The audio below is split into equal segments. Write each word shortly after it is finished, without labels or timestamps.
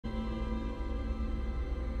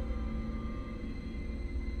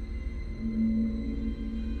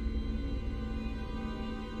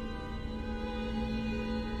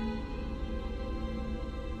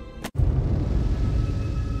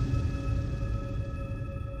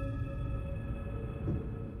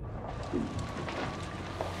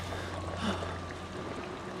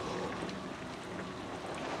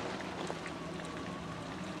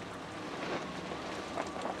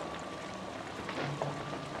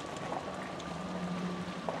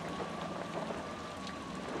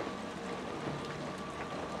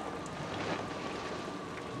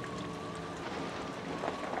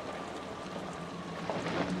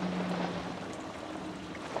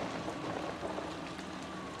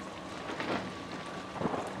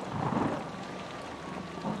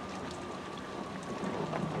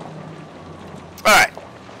Alright.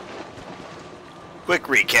 Quick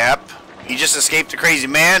recap. He just escaped a crazy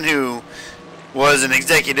man who was an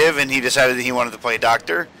executive and he decided that he wanted to play a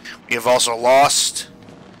doctor. We have also lost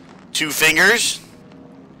 2 fingers.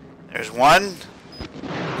 There's one.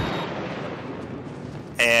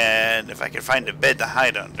 And if I can find a bed to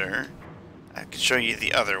hide under, I can show you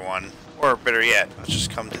the other one. Or better yet, let's just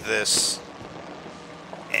come to this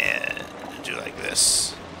and do like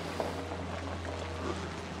this.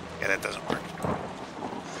 Yeah, that doesn't work.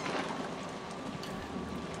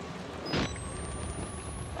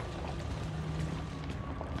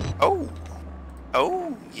 Oh!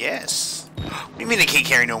 Oh, yes. What do you mean I can't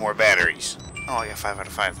carry no more batteries? Oh, I got 5 out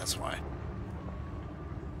of 5, that's why.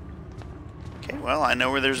 Okay, well, I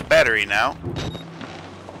know where there's a battery now.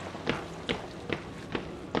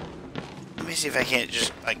 Let me see if I can't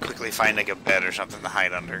just, like, quickly find, like, a bed or something to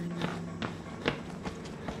hide under.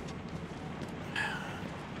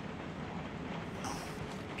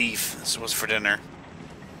 Beef. This was for dinner.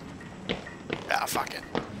 Ah, fuck it.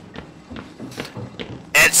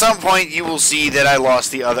 At some point, you will see that I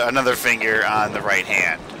lost the another finger on the right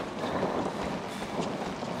hand.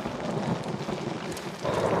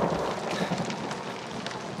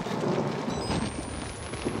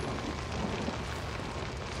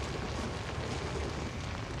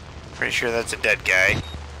 Pretty sure that's a dead guy.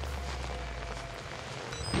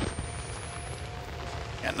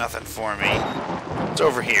 Got nothing for me. It's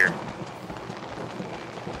over here.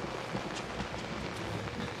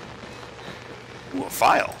 Ooh, a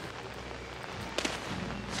file.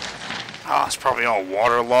 Oh, it's probably all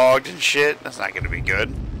waterlogged and shit. That's not going to be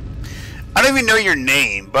good. I don't even know your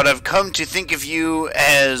name, but I've come to think of you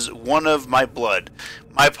as one of my blood.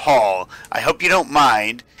 My Paul. I hope you don't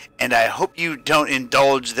mind, and I hope you don't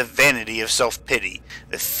indulge the vanity of self-pity.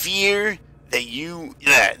 The fear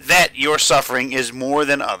that your suffering is more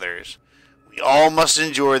than others. We all must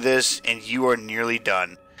endure this, and you are nearly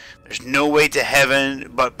done. There's no way to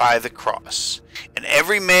heaven but by the cross. And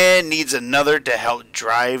every man needs another to help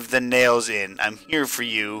drive the nails in. I'm here for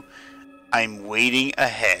you. I'm waiting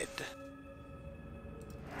ahead.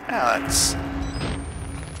 Well, that's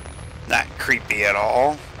not creepy at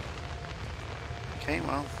all. Okay,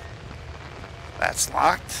 well, that's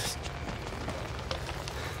locked.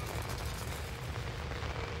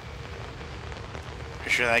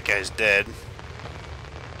 Pretty sure that guy's dead.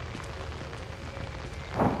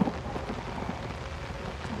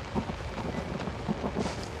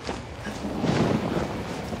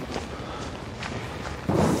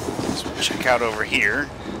 Check out over here.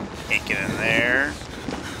 Can't get in there.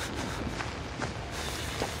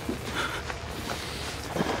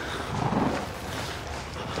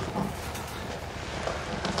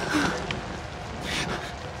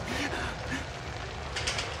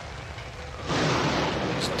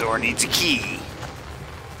 This door needs a key.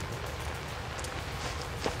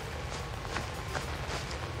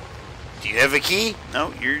 Do you have a key?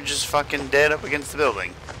 No, you're just fucking dead up against the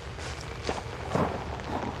building.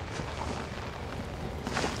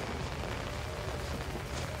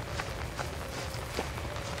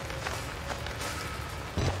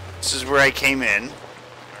 This is where I came in,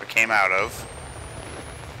 or came out of.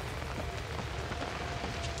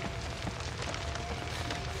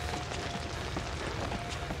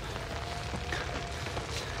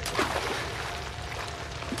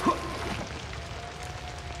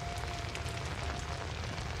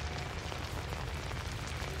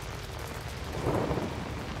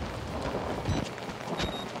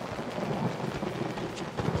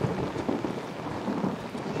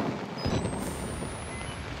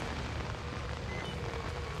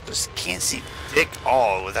 Just can't see dick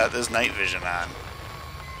all without this night vision on.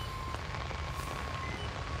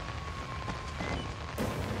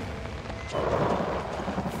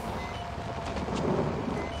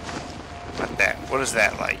 What is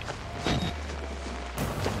that light?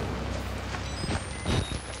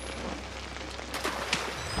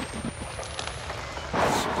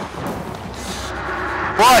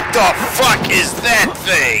 What the fuck is that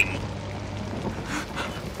thing?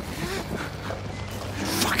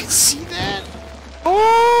 See that?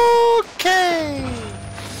 Okay.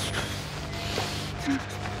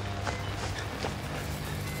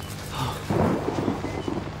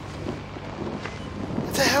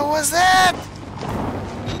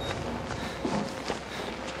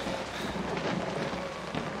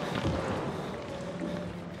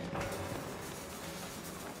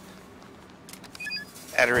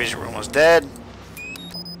 Batteries are almost dead.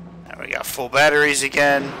 Now we got full batteries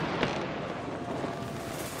again.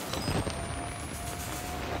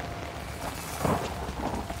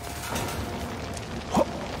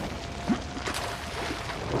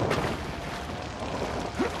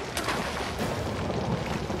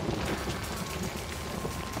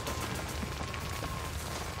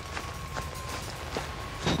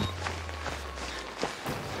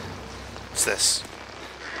 What's this?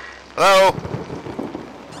 Hello?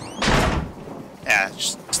 Yeah,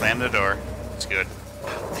 just slam the door. It's good.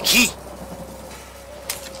 The key!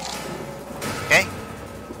 Okay.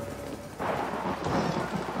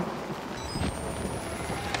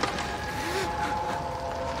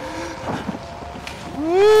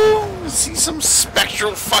 Woo! See some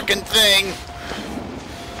spectral fucking thing!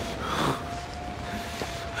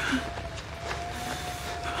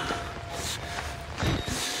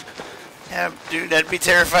 Yeah, dude, I'd be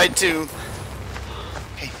terrified too.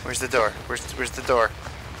 Okay, where's the door? Where's the door?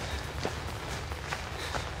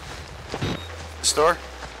 This door?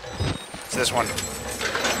 It's this one.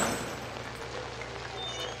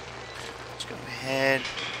 Let's go ahead.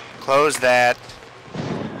 Close that.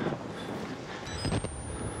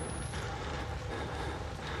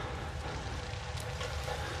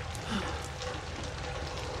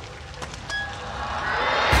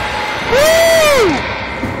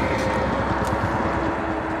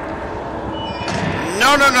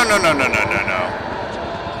 No, no, no, no, no, no, no, no, no.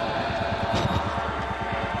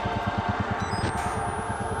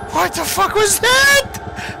 What the fuck was that?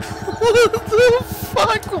 What the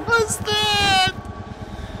fuck was that?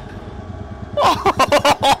 Oh.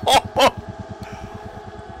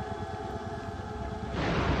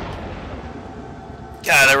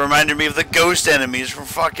 God, that reminded me of the ghost enemies from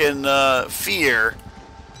fucking Fear.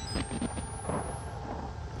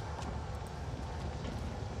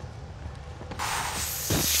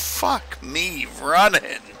 Fuck me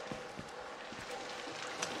running.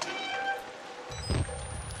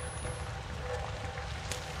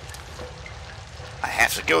 I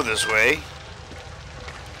have to go this way.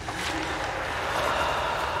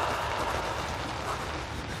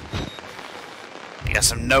 I got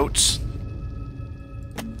some notes.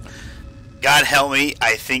 God help me,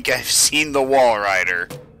 I think I've seen the Wall Rider.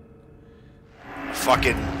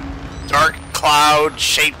 Fucking dark cloud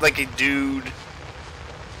shaped like a dude.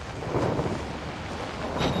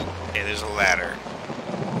 Okay, there's a ladder.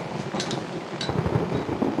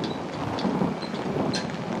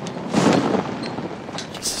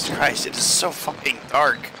 Jesus Christ, it is so fucking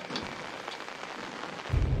dark.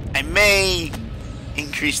 I may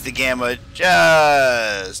increase the gamma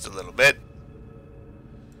just a little bit,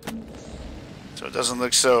 so it doesn't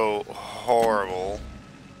look so horrible.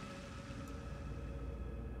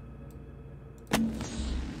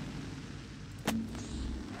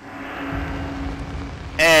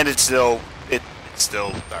 And it's still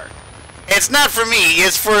dark. It's not for me,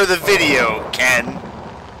 it's for the video, Ken.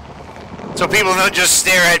 So people don't just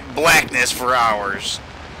stare at blackness for hours.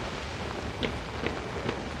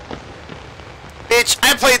 Bitch,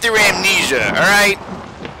 I played through Amnesia, alright?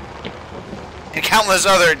 And countless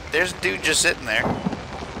other... There's a dude just sitting there.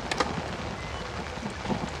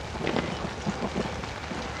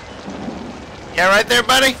 Yeah, right there,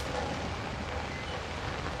 buddy?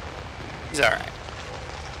 He's alright.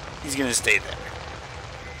 He's gonna stay there.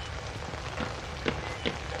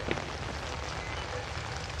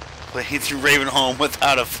 Playing through Ravenholm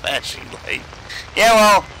without a flashing light. Yeah,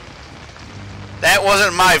 well, that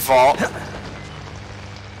wasn't my fault.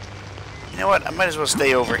 You know what? I might as well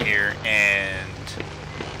stay over here and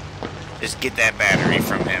just get that battery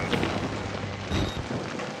from him.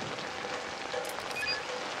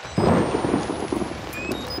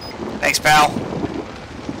 Thanks, pal.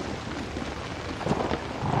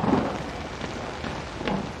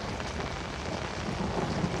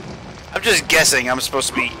 I'm just guessing I'm supposed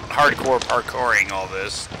to be hardcore parkouring all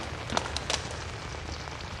this.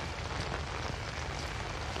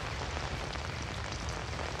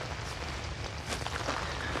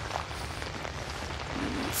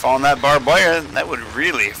 Falling that barbed wire, that would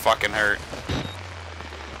really fucking hurt.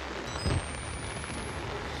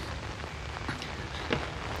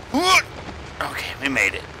 Okay, we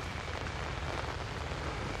made it.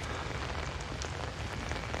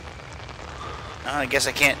 I guess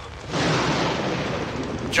I can't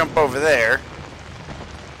jump over there.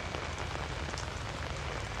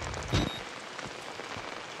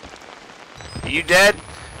 Are you dead?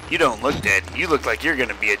 You don't look dead. You look like you're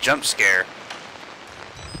gonna be a jump scare.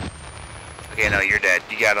 Okay, no, you're dead.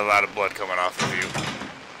 You got a lot of blood coming off of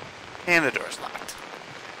you. And the door's locked.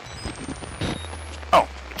 Oh,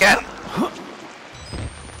 again.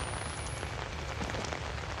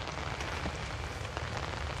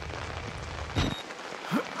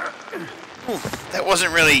 Ooh, that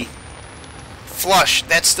wasn't really flush.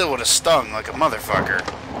 That still would have stung like a motherfucker.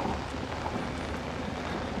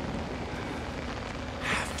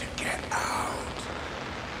 Have to get out.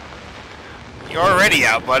 You're already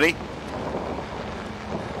out, buddy.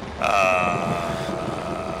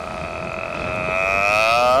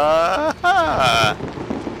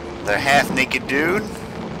 The half-naked dude.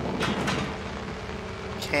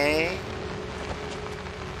 Okay.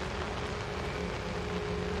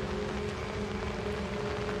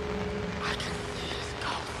 I can see his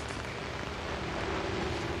ghost.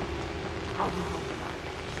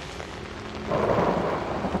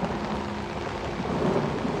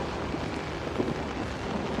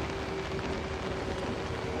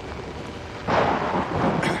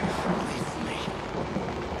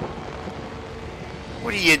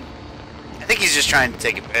 What are you... I think he's just trying to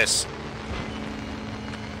take a piss.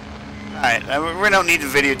 Alright, we don't need to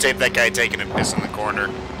videotape that guy taking a piss in the corner.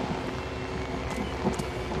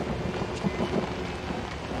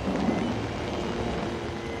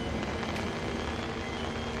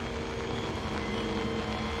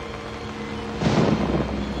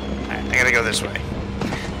 Alright, I gotta go this way.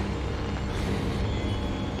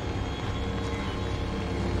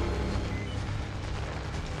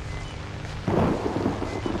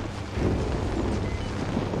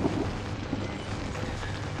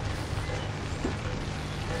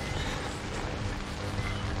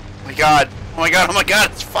 Oh my god, oh my god, oh my god,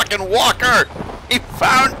 it's fucking Walker! He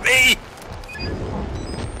found me!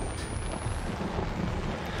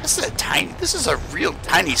 This is a real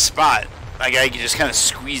tiny spot. Like I just kind of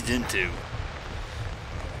squeezed into.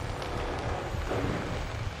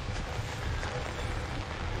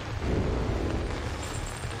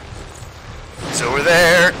 It's over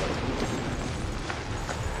there.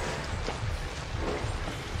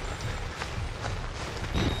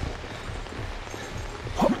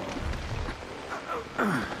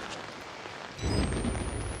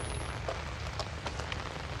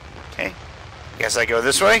 Okay. Guess I go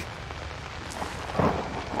this way.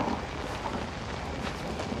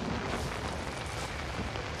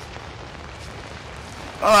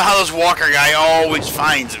 I don't know how this Walker guy always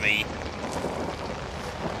finds me.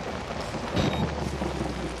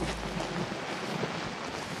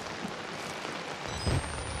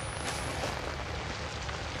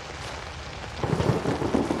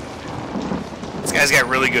 This guy's got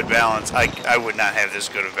really good balance. I would not have this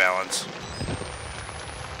good of balance.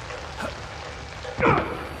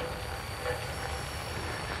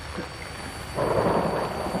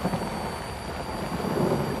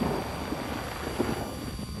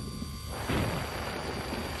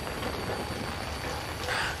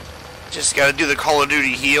 Just gotta do the Call of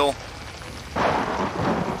Duty heal.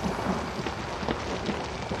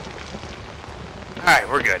 Alright,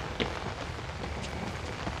 we're good.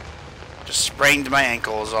 Just sprained my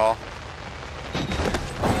ankle is all.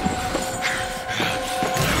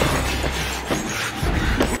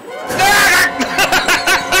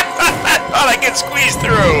 Thought I could squeeze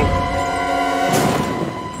through.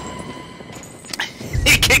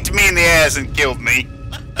 He kicked me in the ass and killed me.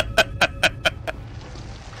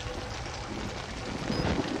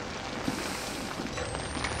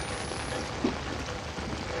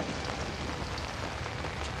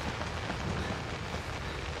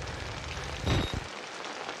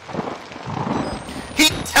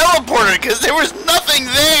 Teleported because there was nothing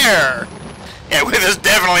there. Yeah,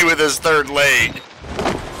 definitely with his third leg.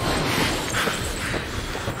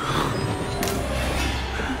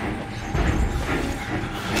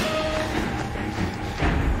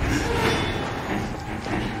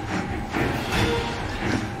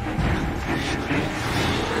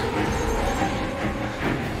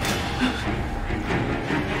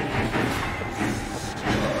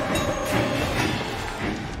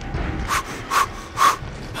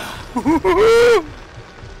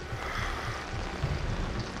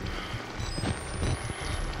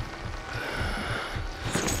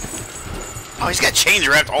 Oh, he's got chains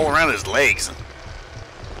wrapped all around his legs.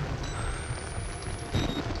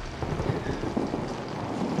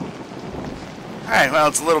 Alright, well,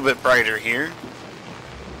 it's a little bit brighter here.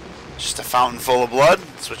 Just a fountain full of blood.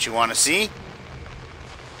 That's what you want to see.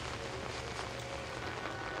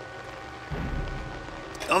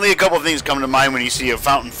 Only a couple of things come to mind when you see a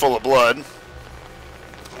fountain full of blood.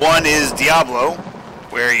 One is Diablo,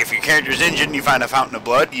 where if your character's injured and you find a fountain of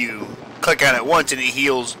blood, you click on it once and it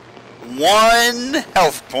heals 1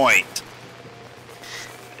 health point.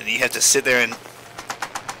 And you have to sit there and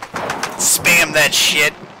spam that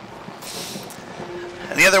shit.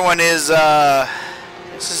 And the other one is,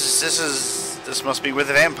 this must be where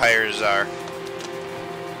the vampires are.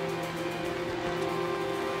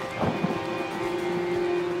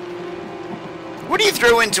 do you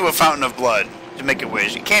throw into a fountain of blood to make a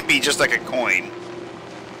wish? It can't be just like a coin.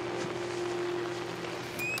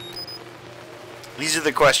 These are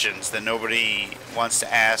the questions that nobody wants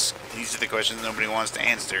to ask. These are the questions nobody wants to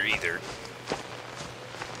answer either.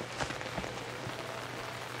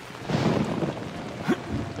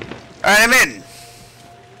 Alright, I'm in.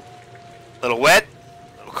 A little wet,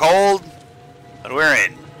 a little cold, but we're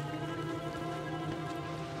in.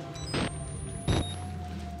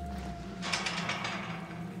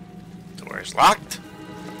 Door is locked.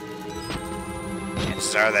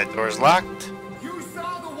 Chances are that door is locked. You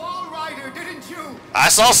saw the wall rider, didn't you? I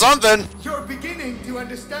saw something. You're beginning to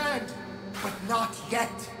understand, but not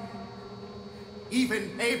yet.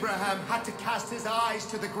 Even Abraham had to cast his eyes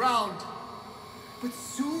to the ground. But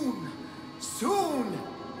soon,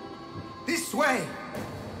 this way,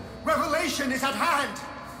 revelation is at hand.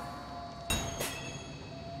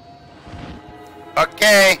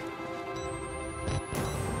 Okay.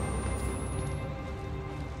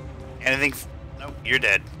 Anything? Nope, you're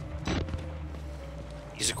dead.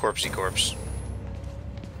 He's a corpsey corpse.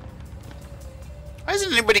 Why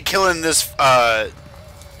isn't anybody killing this, the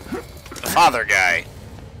father guy?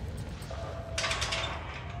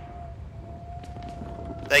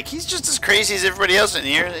 Like, he's just as crazy as everybody else in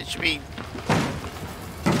here. It should be...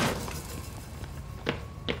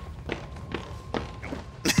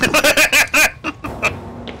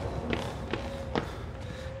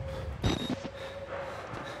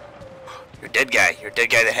 You're a dead guy. You're a dead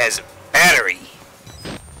guy that has a battery.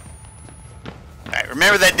 Alright,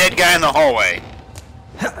 remember that dead guy in the hallway.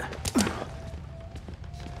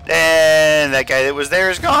 And that guy that was there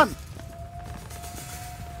is gone.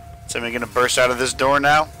 Somebody gonna burst out of this door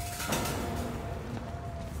now?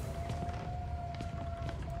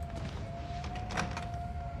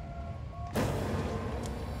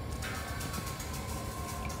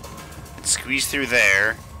 Squeeze through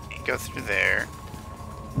there. And go through there.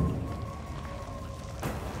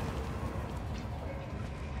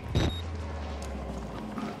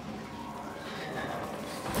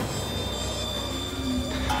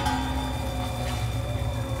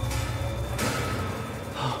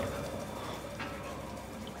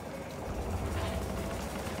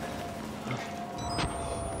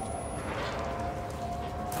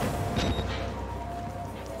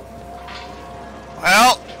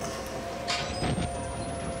 Well,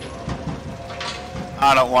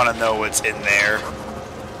 I don't want to know what's in there.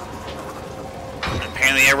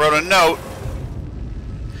 Apparently I wrote a note.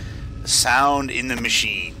 The sound in the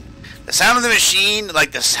machine. The sound of the machine,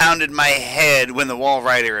 like the sound in my head when the wall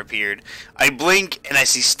rider appeared. I blink and I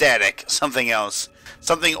see static, something else.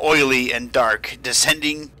 Something oily and dark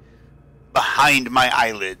descending behind my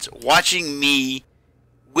eyelids, watching me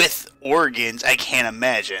with organs I can't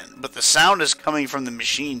imagine. But the sound is coming from the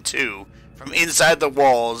machine too. From inside the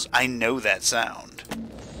walls, I know that sound.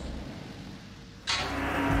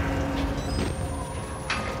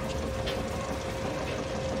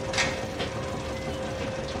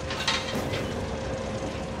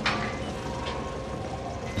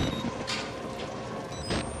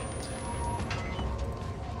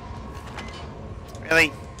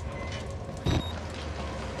 Really?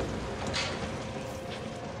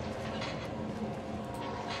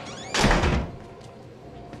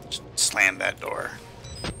 Slam that door.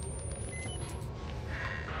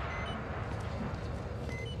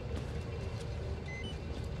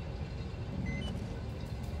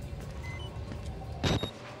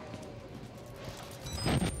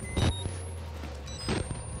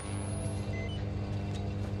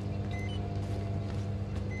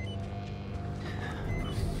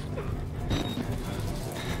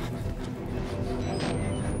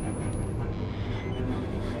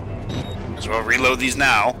 As well reload these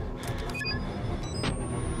now.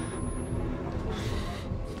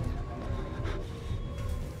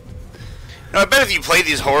 No, I bet if you played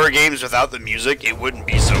these horror games without the music, it wouldn't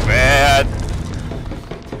be so bad.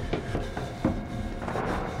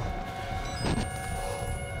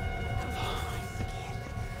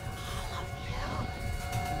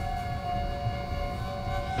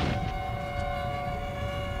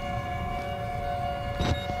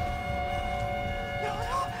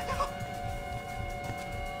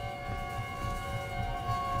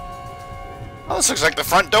 Oh, this looks like the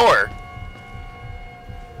front door.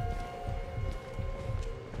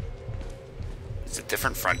 It's a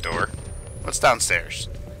different front door. What's downstairs?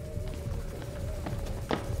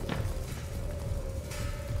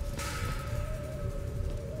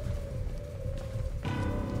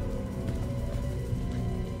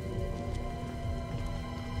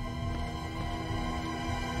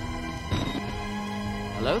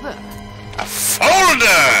 Hello there. A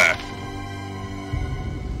folder!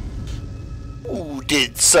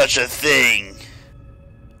 did such a thing.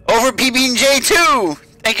 Over PB&J too!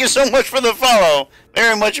 Thank you so much for the follow.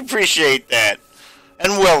 Very much appreciate that.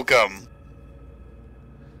 And welcome.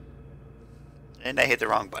 And I hit the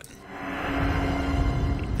wrong button.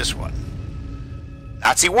 This one.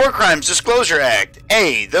 Nazi War Crimes Disclosure Act.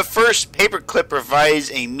 A. The first paperclip provides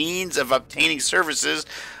a means of obtaining services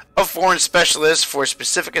of foreign specialists for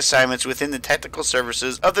specific assignments within the technical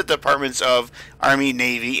services of the Departments of Army,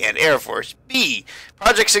 Navy, and Air Force. B.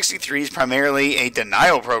 Project 63 is primarily a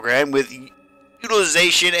denial program with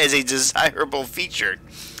utilization as a desirable feature.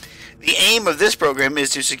 The aim of this program is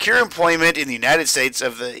to secure employment in the United States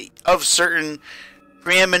of certain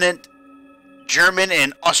preeminent German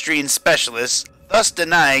and Austrian specialists, thus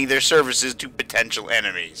denying their services to potential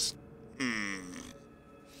enemies.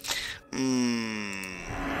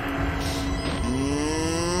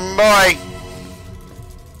 Boy.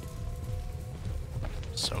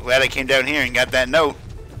 So glad I came down here and got that note.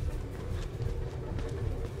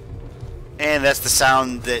 And that's the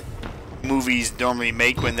sound that movies normally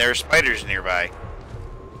make when there are spiders nearby.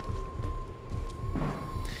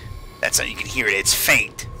 That's how you can hear it. It's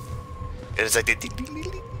faint. It's like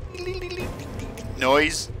the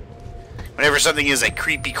noise. Whenever something is like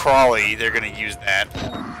creepy crawly, they're gonna use that.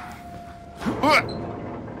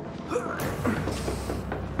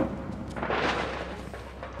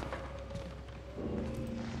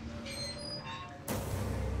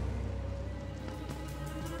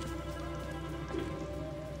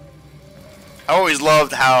 I always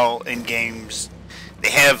loved how in games they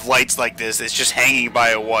have lights like this. It's just hanging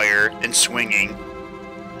by a wire and swinging.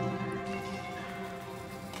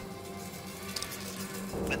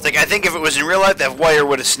 It's like, I think if it was in real life, that wire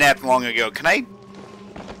would have snapped long ago. Can I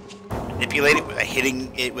manipulate it by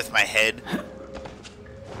hitting it with my head?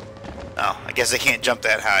 Oh, I guess I can't jump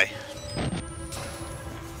that high.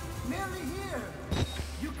 Nearly here.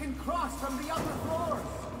 You can cross from the upper floors.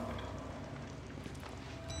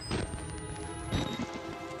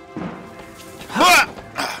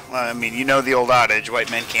 Well, I mean, you know the old adage,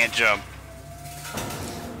 white men can't jump.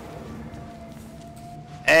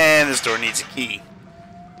 And this door needs a key.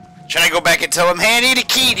 Should I go back and tell him, hey, I need a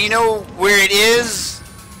key, do you know where it is?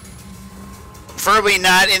 Preferably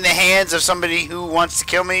not in the hands of somebody who wants to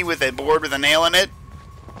kill me with a board with a nail in it.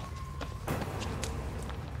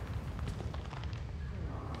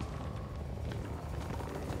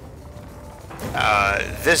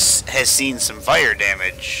 This has seen some fire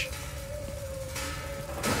damage.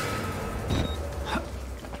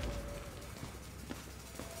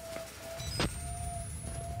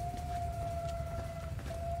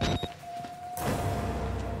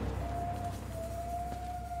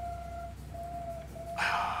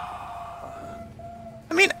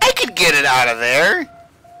 I mean, I could get it out of there.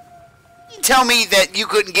 You tell me that you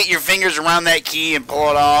couldn't get your fingers around that key and pull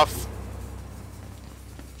it off?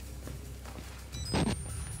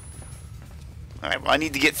 Alright, well, I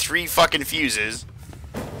need to get 3 fucking fuses.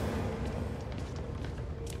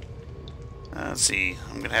 Let's see.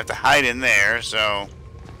 I'm gonna have to hide in there, so...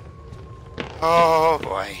 Oh,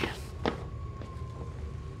 boy.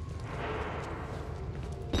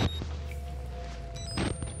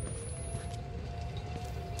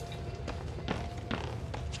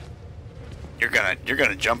 You're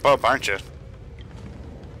gonna jump up, aren't you?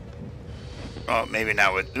 Oh, maybe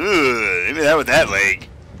not with... maybe not with that leg.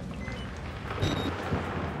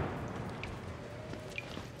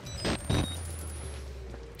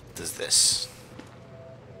 What is this?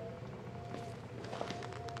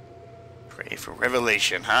 Pray for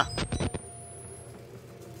revelation, huh?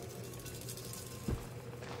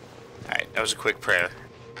 Alright, that was a quick prayer.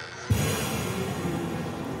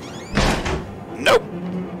 Nope!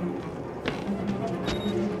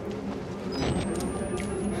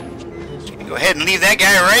 Go ahead and leave that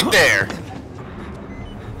guy right there.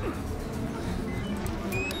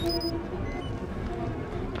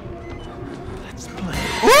 Let's play.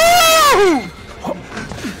 Woo!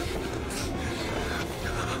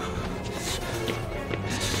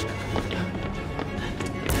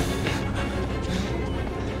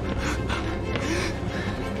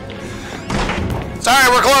 Sorry,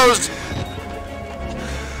 we're closed.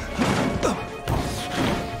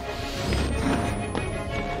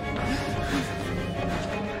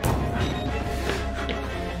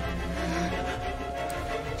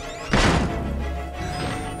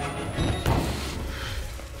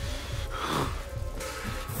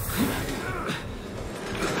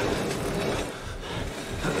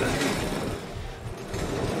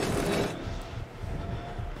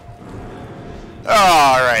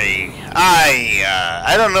 Alrighty,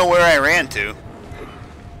 I don't know where I ran to.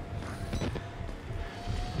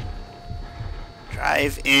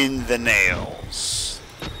 Drive in the nails.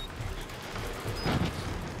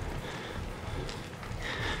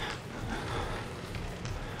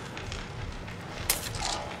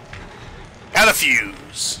 Got a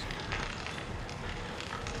fuse.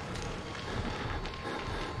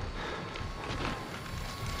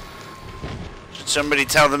 Should somebody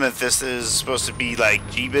tell them if this is supposed to be like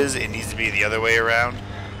Jeebas, it needs to be the other way around?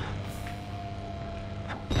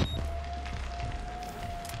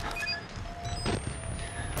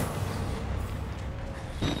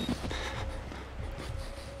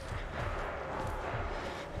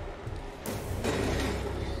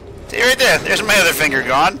 See right there, there's my other finger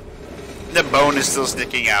gone. The bone is still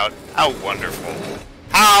sticking out. How wonderful.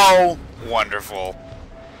 How wonderful.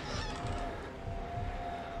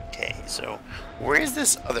 Okay, so where is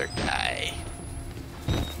this other guy?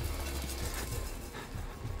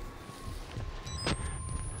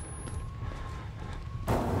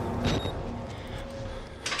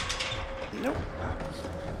 Nope.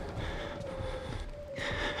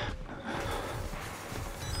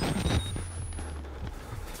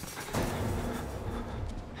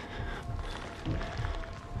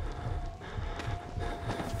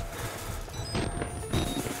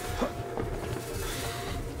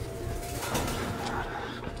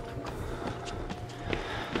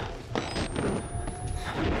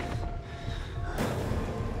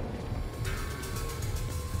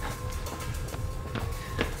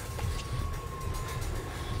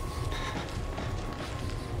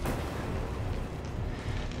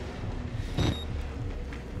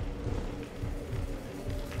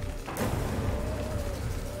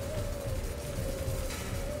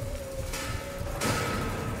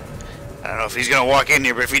 I don't know if he's gonna walk in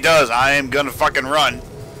here, but if he does, I am gonna fucking run.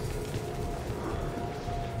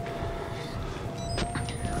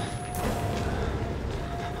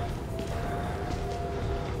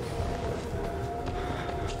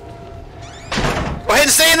 Go ahead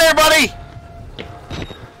and stay in there, buddy!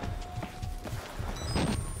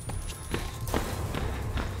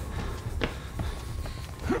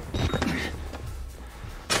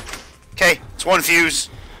 Okay, it's one fuse.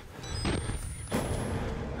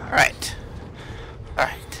 Alright.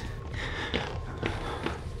 Alright.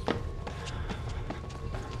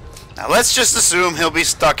 Now let's just assume he'll be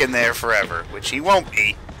stuck in there forever, which he won't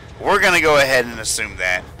be. We're gonna go ahead and assume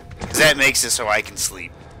that, because that makes it so I can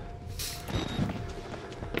sleep.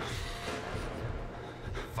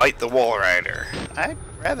 Fight the wall rider. I'd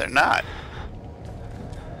rather not.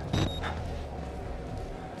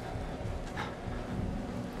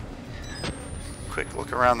 Quick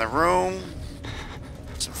look around the room.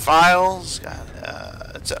 Some files. Got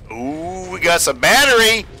ooh, we got some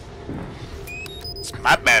battery. It's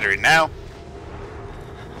my battery now.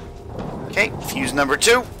 Okay, fuse number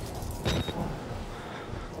 2.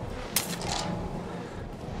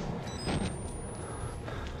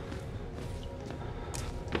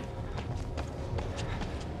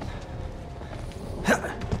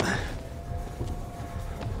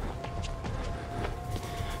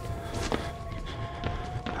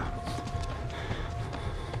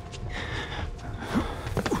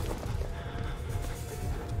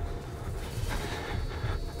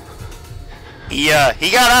 He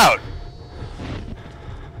got out.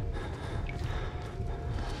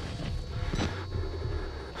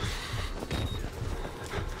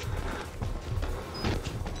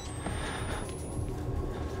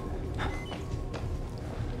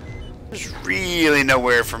 There's really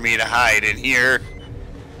nowhere for me to hide in here.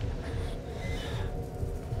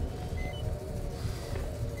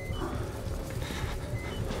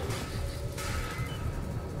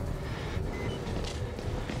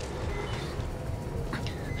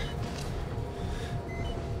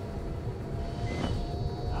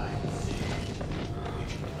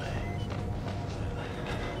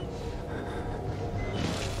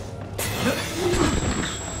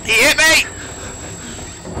 He hit me!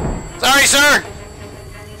 Sorry, sir!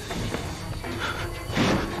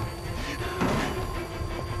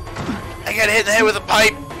 I got hit in the head with a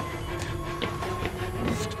pipe.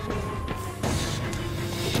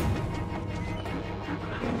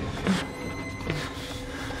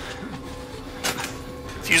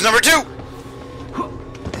 Fuse number 2!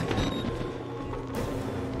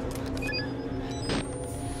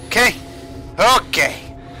 Okay.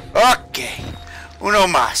 Okay. Okay. Uno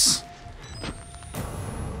más.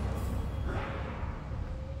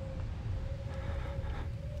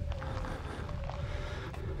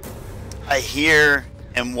 I hear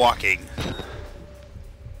him walking.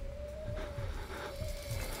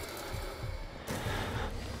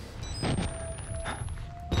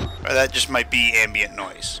 Or that just might be ambient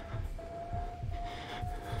noise.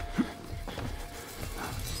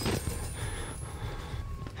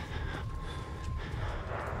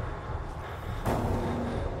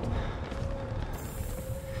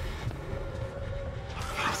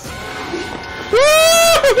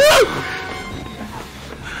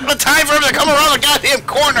 have time for him to come around the goddamn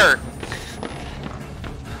corner!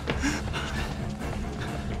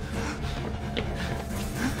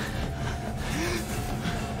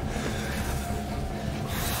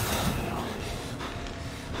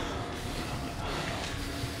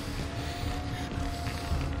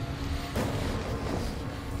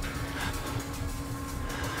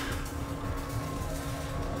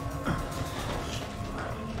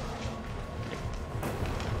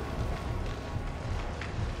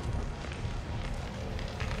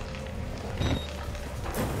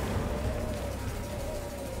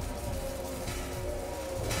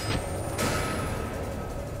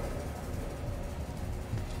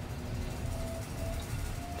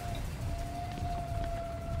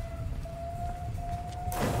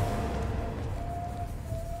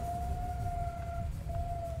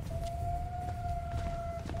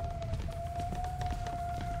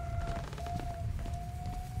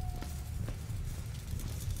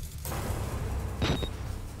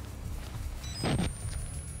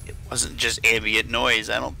 Wasn't just ambient noise.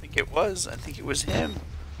 I don't think it was. I think it was him.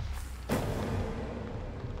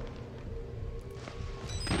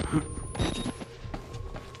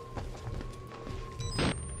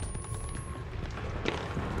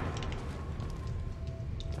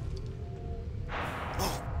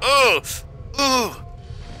 Oh! Oh!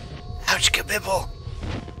 Ouch, kabibble!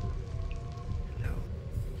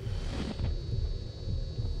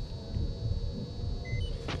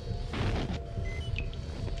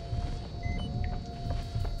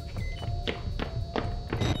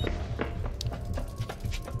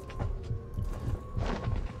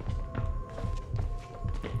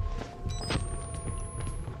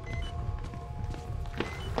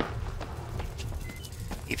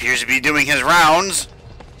 He appears to be doing his rounds.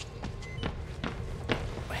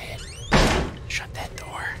 Go ahead. Shut that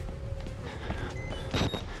door.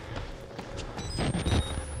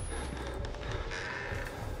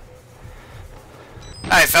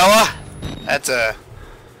 Hi, fella. That's a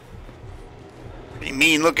pretty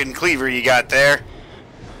mean looking cleaver you got there.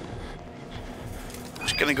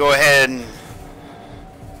 Just gonna go ahead and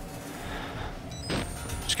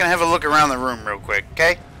have a look around the room real quick,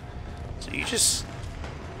 okay? So you just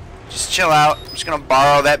chill out. I'm just gonna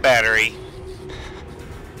borrow that battery.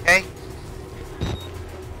 Okay?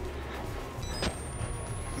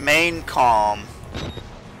 Main calm.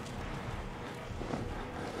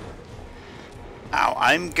 Now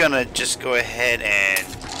I'm gonna just go ahead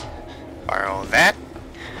and borrow that.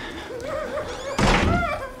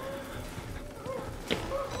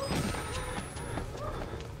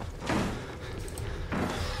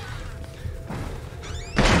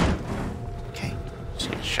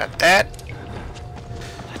 Shut that.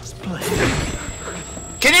 Let's play.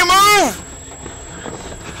 Can you move?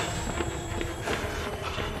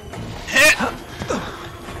 Hit.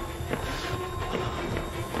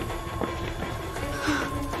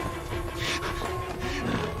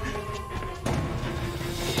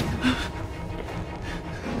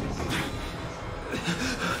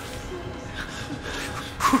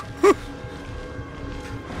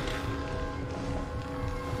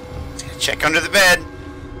 Let's go check under the bed.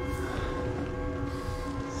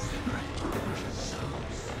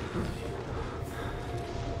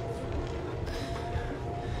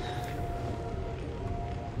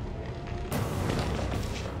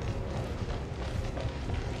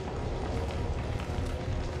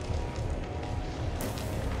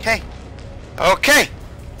 Okay. Okay.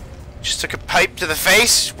 Just took a pipe to the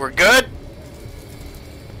face. We're good.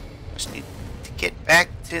 Just need to get back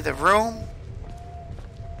to the room.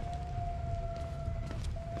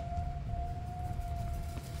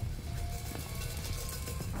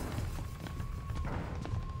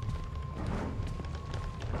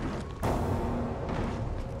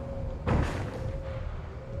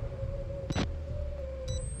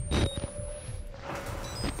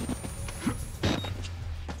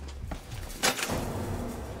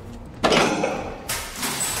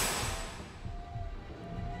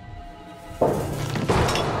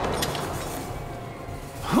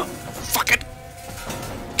 Fucking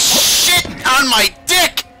shit on my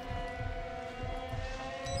dick!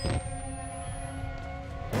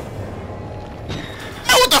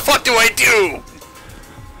 Now what the fuck do I do?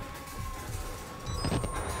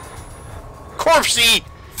 Corpsey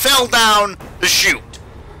fell down the chute.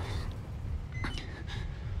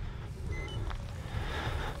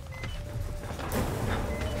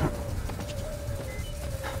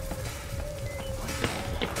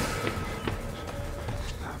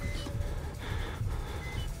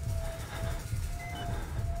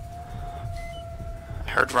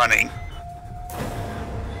 Heard running.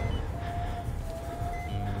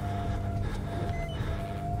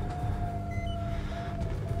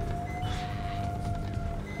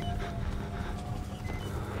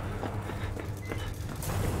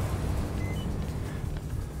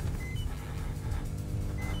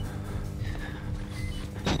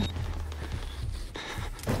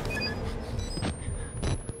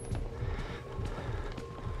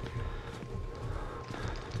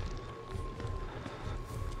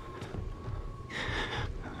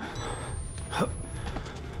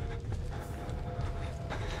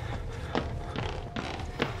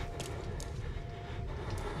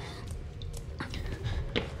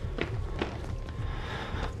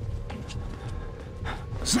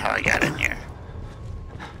 I got in here?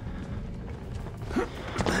 Go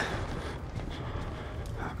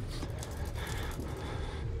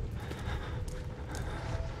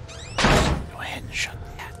ahead and shut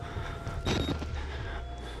that.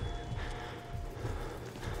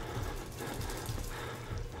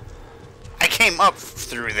 I came up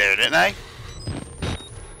through there, didn't I?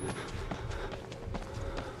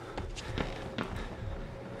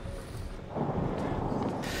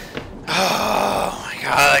 Oh my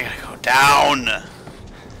god, I gotta go down.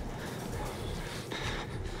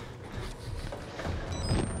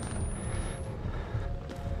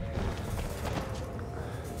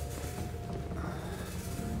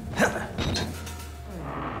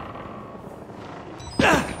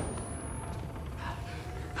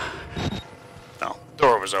 No,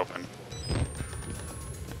 door was open.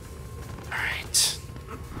 Alright.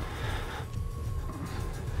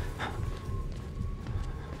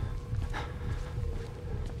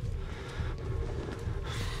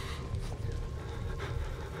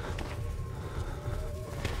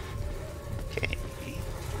 Okay.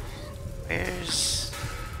 There's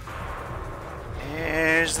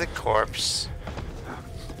the corpse.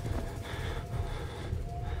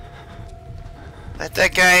 Let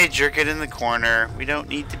that guy jerk it in the corner. We don't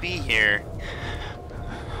need to be here.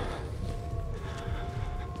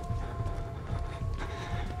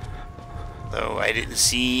 Though I didn't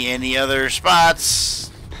see any other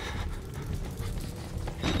spots.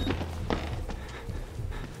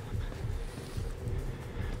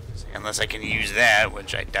 Unless I can use that,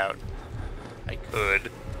 which I doubt I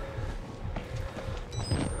could.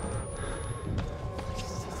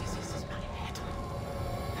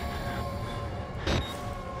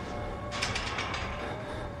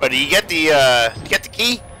 But do you get the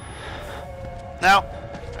key? No?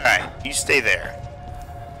 Alright, you stay there.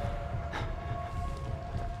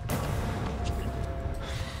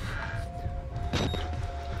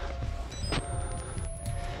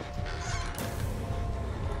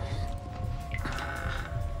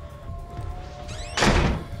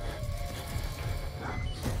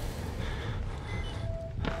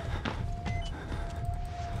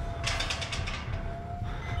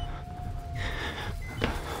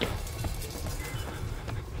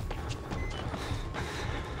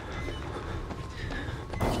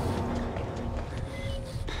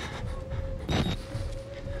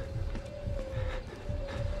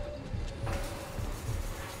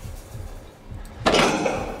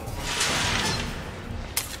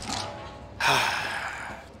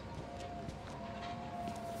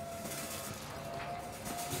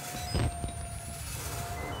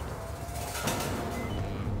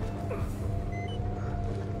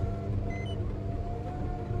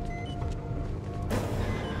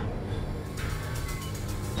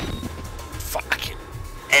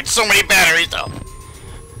 And so many batteries though.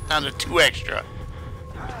 Down to 2 extra.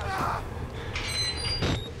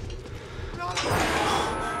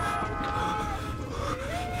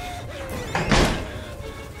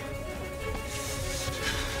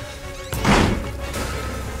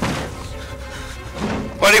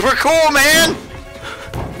 Buddy, we're cool, man!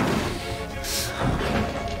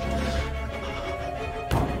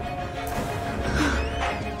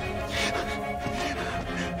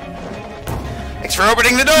 Thanks for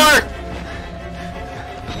opening the door!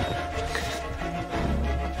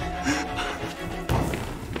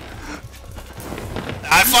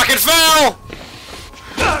 I fucking fell!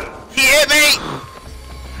 He hit me!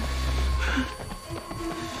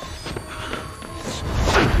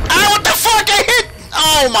 Ah, what the fuck? I hit!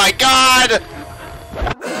 Oh my god!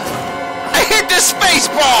 I hit the space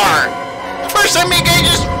bar! First time me guy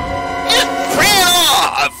just ran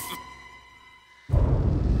off!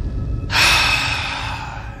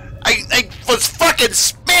 I was fucking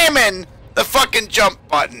spamming the fucking jump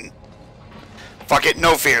button. Fuck it,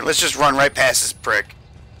 no fear. Let's just run right past this prick.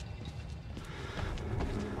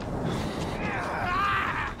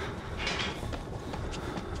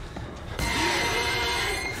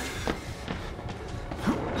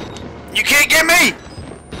 You can't get me!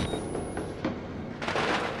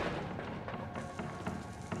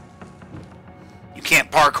 You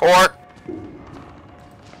can't parkour?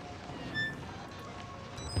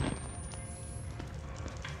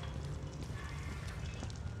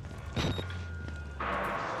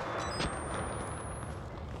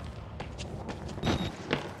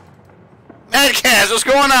 Madcast, what's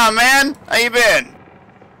going on, man? How you been?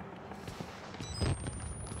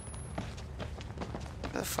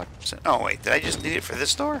 Where the fuck was it? Oh wait, did I just need it for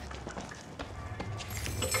this door?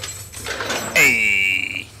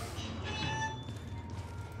 Hey!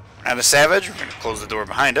 Not a savage. We're gonna close the door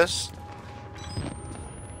behind us.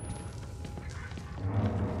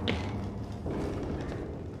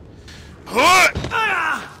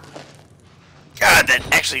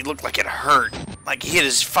 actually looked like it hurt. Like he hit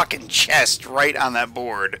his fucking chest right on that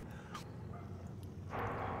board.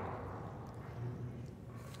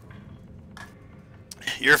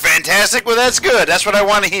 You're fantastic? Well, that's good. That's what I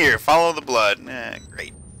want to hear. Follow the blood.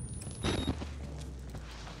 Great.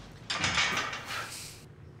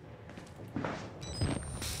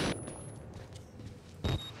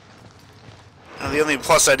 The only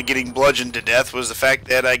plus side to getting bludgeoned to death was the fact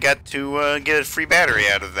that I got to get a free battery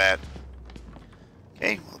out of that.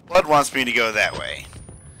 Okay, well, blood wants me to go that way.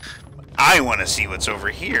 I want to see what's over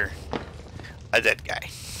here. A dead guy.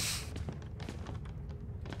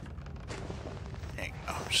 There you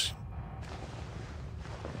go.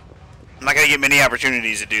 I'm not going to get many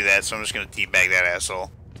opportunities to do that, so I'm just going to teabag that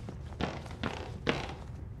asshole.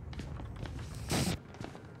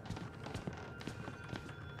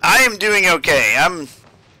 I am doing okay. I'm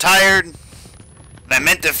tired. I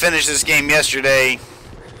meant to finish this game yesterday.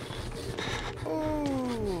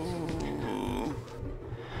 Ooh.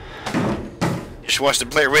 Just watched the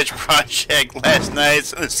Blair Witch Project last night,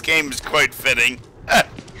 so this game is quite fitting. Like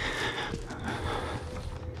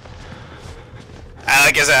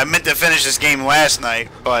I said, I meant to finish this game last night,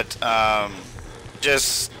 but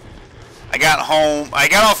just I got home. I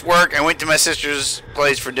got off work. I went to my sister's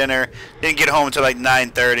place for dinner. Didn't get home until like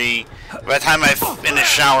 9:30. By the time I finished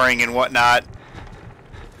showering and whatnot,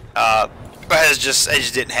 I just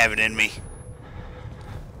didn't have it in me.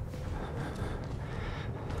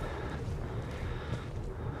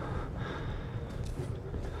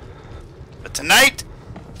 But tonight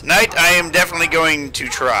I am definitely going to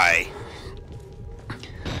try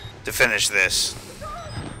to finish this.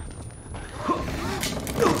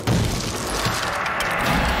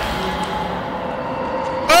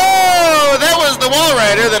 Oh, that was the wall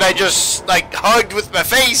rider that I just like hugged with my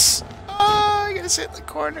face. Oh, I gotta sit in the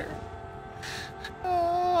corner.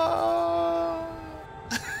 Oh.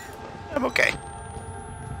 I'm okay.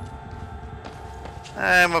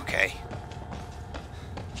 I'm okay.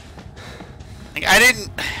 Like, I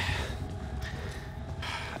didn't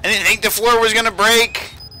think the floor was gonna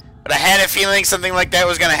break, but I had a feeling something like that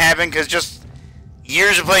was gonna happen because just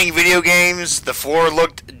years of playing video games, the floor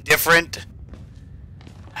looked different.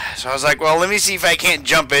 So I was like, well, let me see if I can't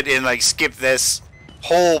jump it and like skip this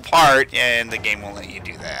whole part, and the game won't let you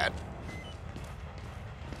do that.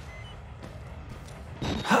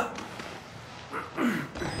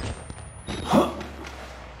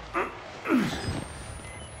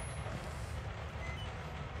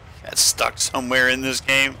 Got stuck somewhere in this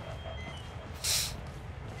game.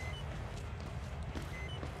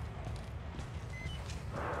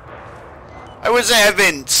 I would say I've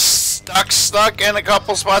been stuck in a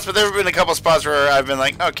couple spots, but there have been a couple spots where I've been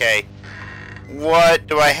like, okay, what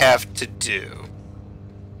do I have to do?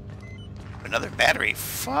 Another battery?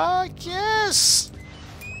 Fuck yes!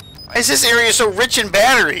 Why is this area so rich in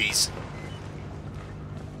batteries?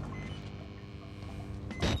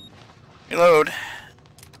 Reload.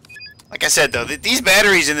 Like I said though, these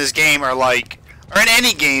batteries in this game are like, or in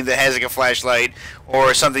any game that has like a flashlight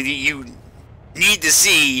or something that you need to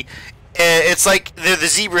see, it's like they're the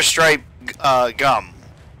zebra stripe gum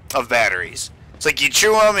of batteries. It's like you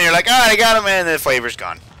chew them and you're like, oh, I got them, and the flavor's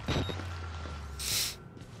gone.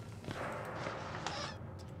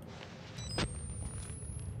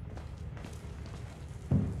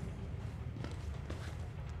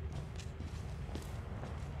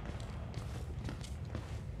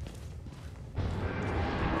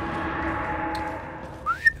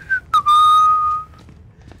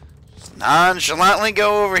 Just nonchalantly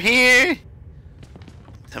go over here.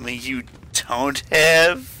 Tell me you don't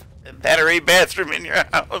have a battery bathroom in your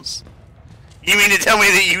house. You mean to tell me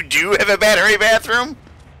that you do have a battery bathroom?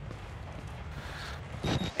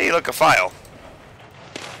 Hey, look, a file.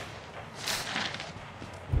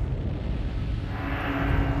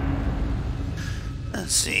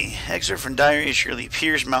 Let's see. Excerpt from Diary of Shirley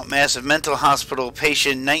Pierce, Mount Massive Mental Hospital,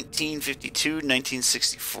 patient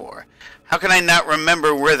 1952-1964. How can I not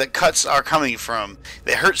remember where the cuts are coming from?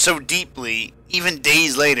 They hurt so deeply, even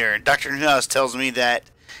days later. Dr. Newhouse tells me that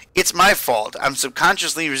it's my fault. I'm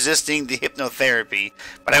subconsciously resisting the hypnotherapy,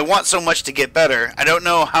 but I want so much to get better. I don't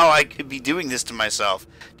know how I could be doing this to myself.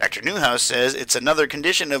 Dr. Newhouse says it's another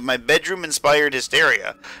condition of my bedroom-inspired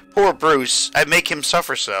hysteria. Poor Bruce. I make him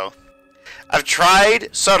suffer so. I've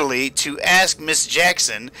tried subtly to ask Miss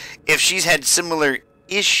Jackson if she's had similar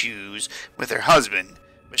issues with her husband,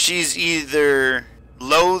 but she's either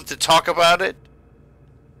loath to talk about it,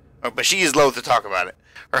 but she is loath to talk about it.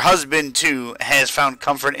 Her husband, too, has found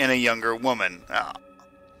comfort in a younger woman. Oh.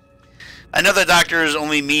 I know the doctors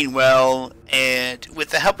only mean well, and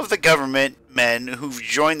with the help of the government men who've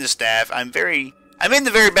joined the staff, I'm I'm in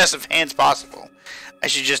the very best of hands possible. I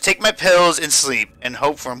should just take my pills and sleep and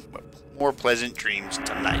hope for more pleasant dreams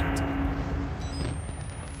tonight.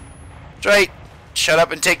 That's right. Shut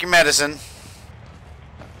up and take your medicine.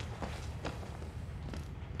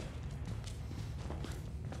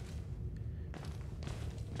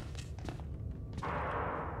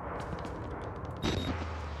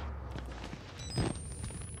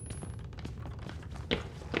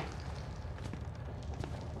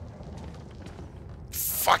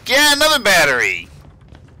 Fuck yeah, another battery!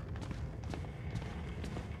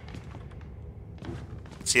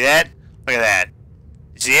 See that? Look at that.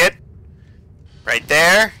 You see it? Right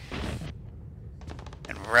there.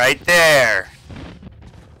 And right there.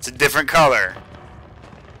 It's a different color.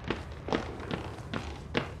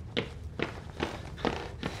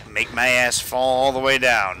 Make my ass fall all the way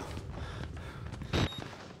down.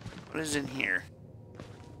 What is in here?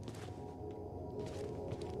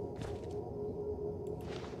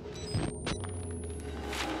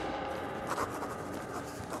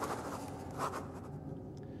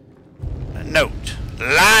 Note.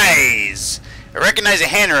 Lies! I recognize a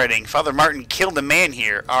handwriting. Father Martin killed a man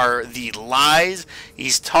here. Are the lies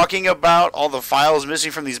he's talking about all the files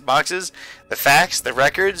missing from these boxes? The facts? The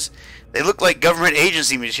records? They look like government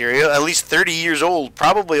agency material, at least 30 years old,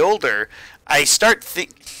 probably older. I start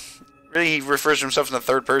really, he refers to himself in the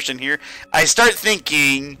third person here. I start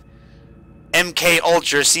thinking MK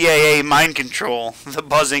Ultra CIA mind control. The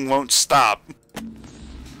buzzing won't stop.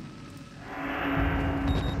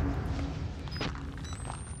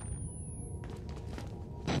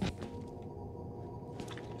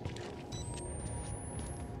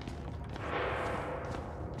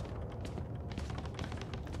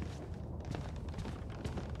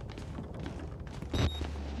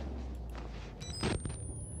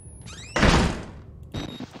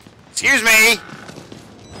 Excuse me!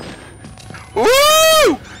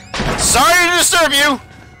 Woo! Sorry to disturb you!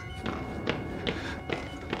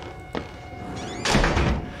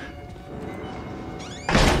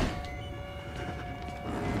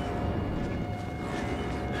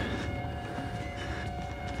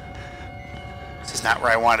 This is not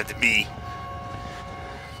where I wanted to be.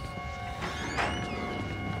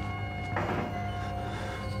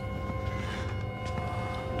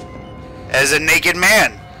 As a naked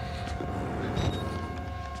man.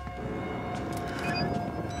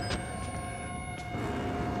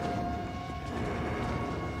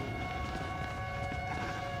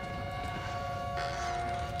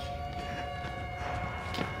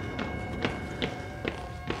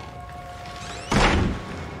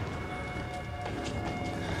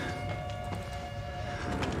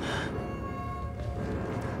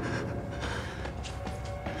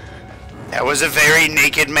 That was a very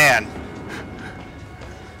naked man.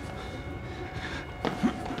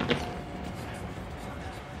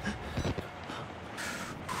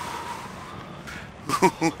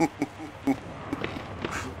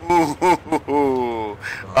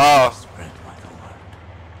 Oh.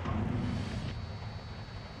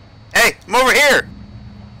 Hey, I'm over here.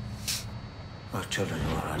 Our children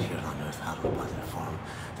who are out here on earth, hallowed by their form,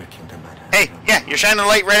 their kingdom might have. Hey, yeah, you're shining a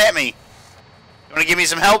light right at me. You want to give me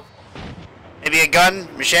some help? Maybe a gun,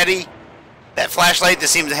 machete, that flashlight that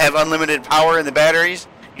seems to have unlimited power in the batteries.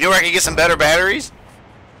 You know where I can get some better batteries?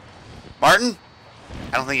 Martin?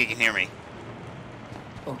 I don't think he can hear me.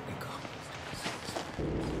 Oh my God.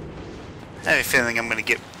 I have a feeling I'm going to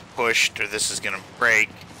get pushed or this is going to break.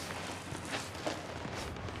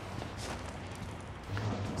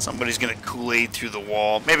 Somebody's going to Kool-Aid through the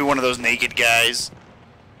wall. Maybe one of those naked guys.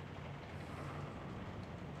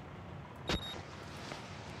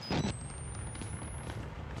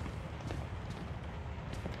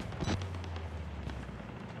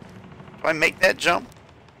 Do I make that jump?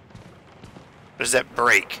 Or does that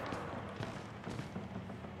break?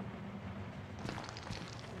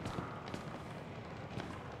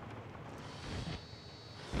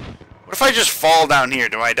 What if I just fall down here?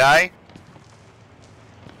 Do I die?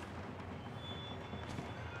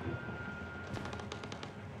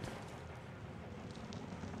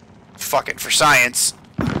 Fuck it, for science.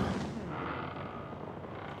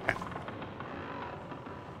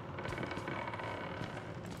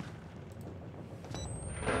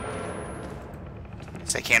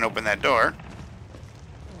 I can't open that door.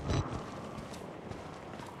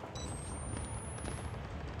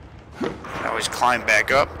 I always climb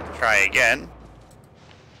back up, try again.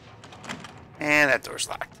 And that door's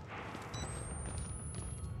locked.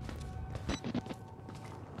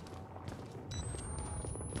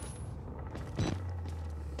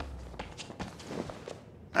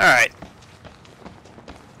 Alright.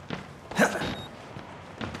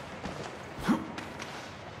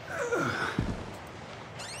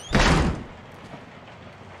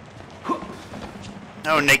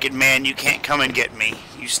 No, naked man, you can't come and get me.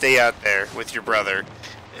 You stay out there with your brother.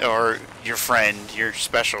 Or your friend, your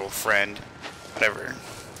special friend. Whatever.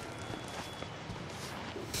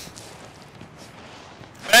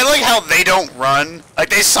 But I like how they don't run. Like,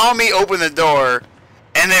 they saw me open the door,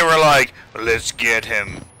 and they were like, let's get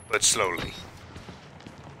him, but slowly.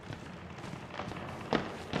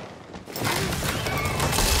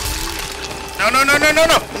 No, no, no, no, no,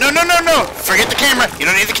 no, no, no, no, no! Forget the camera! You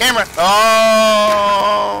don't need the camera!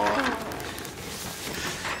 Oh!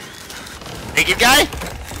 Naked guy?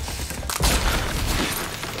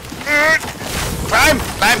 Climb!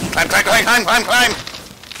 Climb! Climb! Climb! Climb! Climb! Climb! Climb!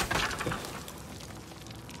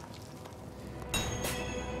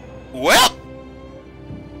 Well!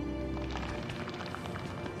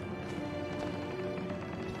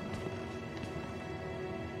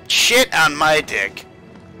 Shit on my dick.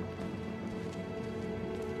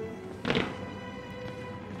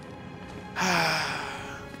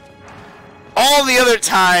 All the other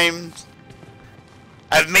times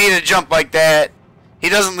I've made a jump like that, he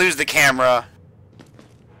doesn't lose the camera.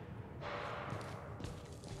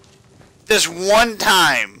 This one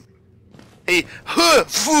time, he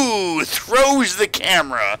throws the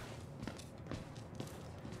camera.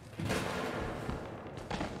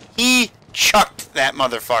 He chucked that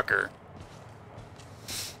motherfucker.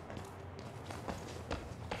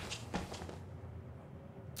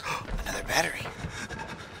 Another battery.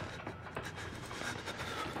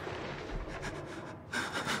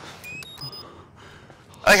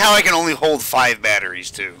 I like how I can only hold 5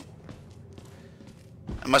 batteries, too.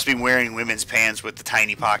 I must be wearing women's pants with the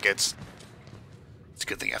tiny pockets. It's a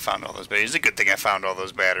good thing I found all those batteries. It's a good thing I found all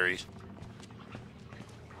those batteries.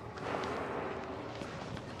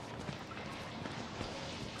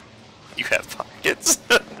 You have pockets.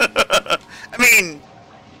 I mean,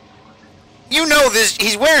 you know this.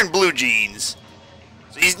 He's wearing blue jeans.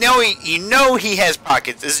 So you know he has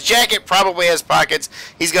pockets. His jacket probably has pockets.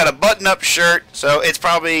 He's got a button-up shirt, so it's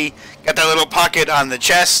probably got that little pocket on the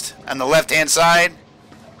chest on the left-hand side.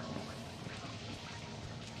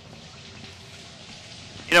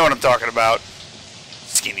 You know what I'm talking about.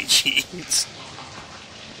 Skinny jeans.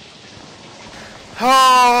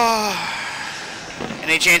 Oh.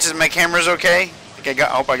 Any chances my camera's okay? I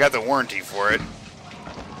hope I got the warranty for it.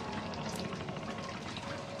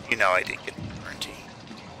 You know I did get the warranty.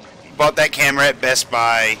 You bought that camera at Best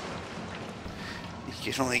Buy.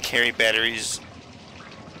 You can only carry batteries.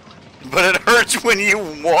 But it hurts when you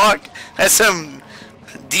walk. That's some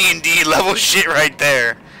D&D level shit right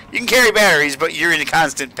there. You can carry batteries, but you're in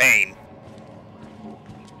constant pain.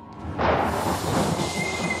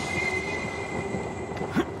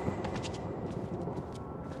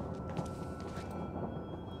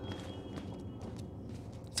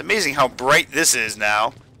 It's amazing how bright this is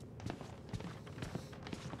now.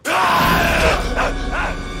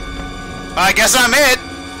 I guess I'm it.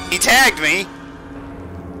 He tagged me.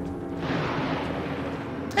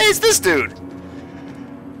 Hey, it's this dude.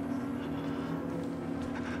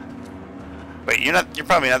 Wait, you're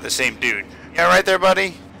probably not the same dude. Yeah, right there,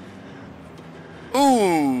 buddy?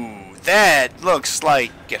 Ooh, that looks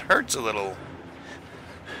like it hurts a little.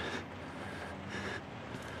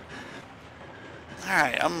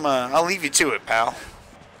 Alright, I'll leave you to it, pal.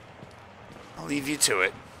 I'll leave you to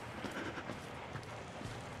it.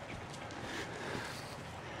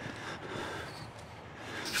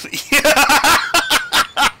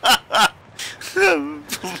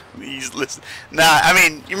 Please listen. Nah, I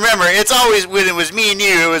mean, you remember, it's always when it was me and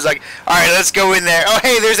you, it was like, alright, let's go in there. Oh,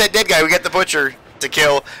 hey, there's that dead guy. We got the butcher to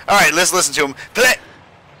kill. Alright, let's listen to him.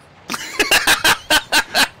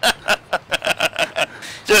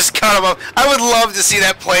 Just cut him up. I would love to see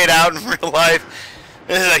that played out in real life.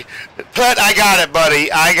 It's like, Plet, I got it,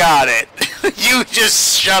 buddy. I got it. You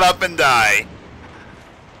just shut up and die.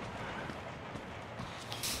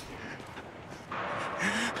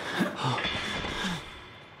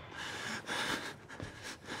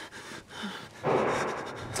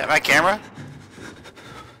 Is that my camera?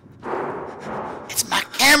 It's my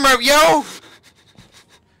camera, yo!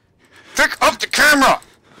 Pick up the camera!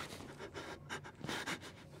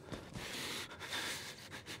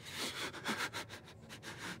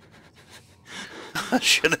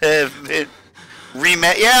 Should have been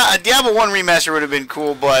remaster. Yeah, a Diablo 1 remaster would have been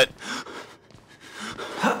cool, but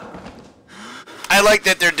I like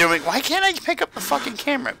that they're doing. Why can't I pick up the fucking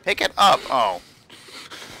camera? Pick it up. Oh,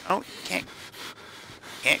 you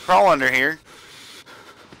can't crawl under here.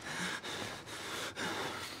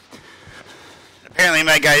 Apparently,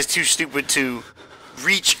 my guy's too stupid to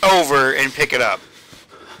reach over and pick it up.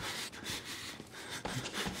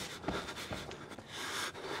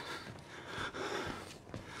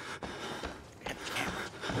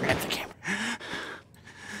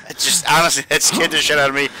 It just, honestly, that scared the shit out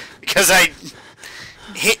of me. Because I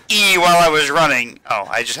hit E while I was running. Oh,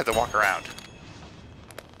 I just have to walk around.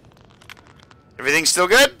 Everything's still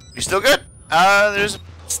good? You still good? There's a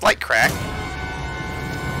slight crack.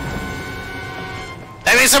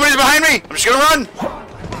 That means somebody's behind me! I'm just gonna run!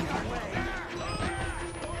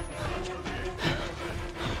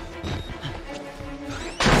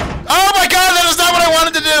 Oh my god, that is not what I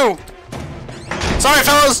wanted to do! Sorry,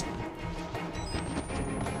 fellas!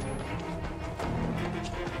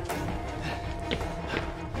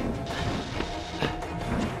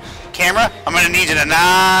 Camera, I'm gonna need you to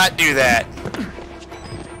not do that.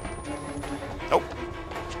 Nope.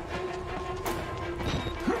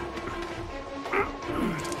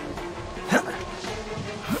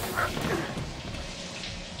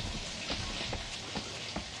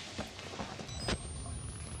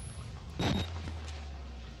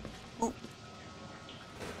 We'll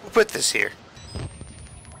put this here.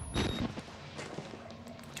 Can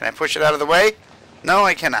I push it out of the way? No,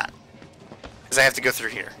 I cannot. Because I have to go through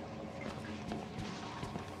here.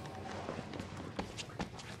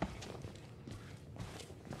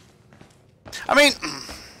 I mean,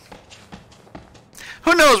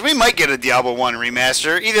 who knows? We might get a Diablo 1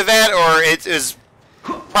 remaster. Either that or it is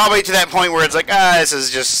probably to that point where it's like, this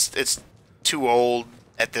is just, it's too old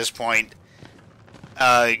at this point.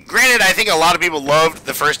 Granted, I think a lot of people loved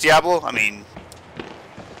the first Diablo. I mean,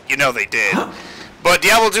 you know they did. But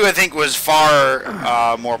Diablo 2, I think, was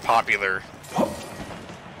far more popular.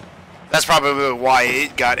 That's probably why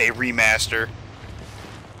it got a remaster.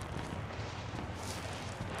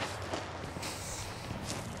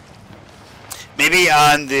 Maybe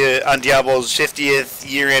on Diablo's 50th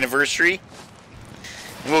year anniversary,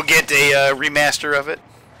 we'll get a remaster of it.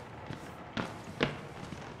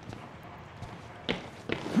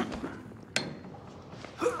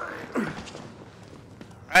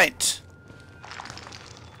 Right.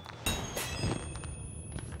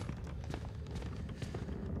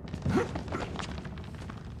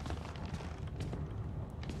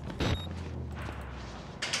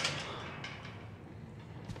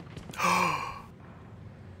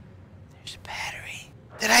 There's a battery.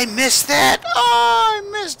 Did I miss that? Oh,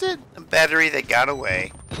 I missed it. A battery that got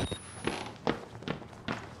away.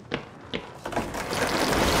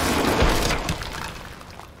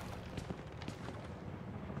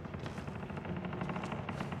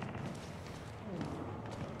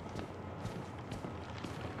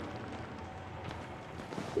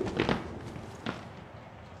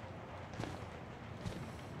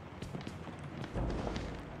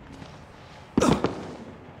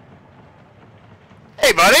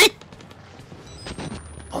 Hey, buddy!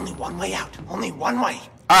 Only one way out. Only one way.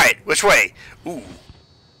 Alright, which way? Ooh.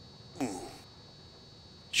 Ooh.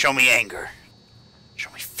 Show me anger. Show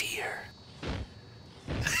me fear.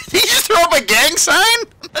 Did you just throw up a gang sign?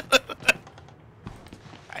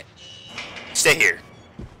 Alright. Stay here.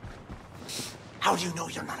 How do you know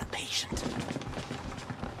you're not a patient?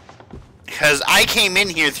 Because I came in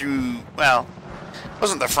here through, well, it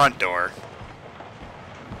wasn't the front door.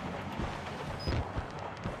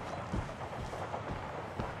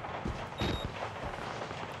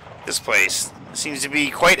 This place seems to be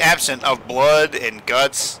quite absent of blood and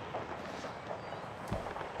guts.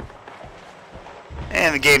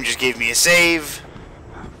 And the game just gave me a save.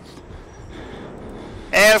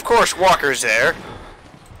 And of course, Walker's there.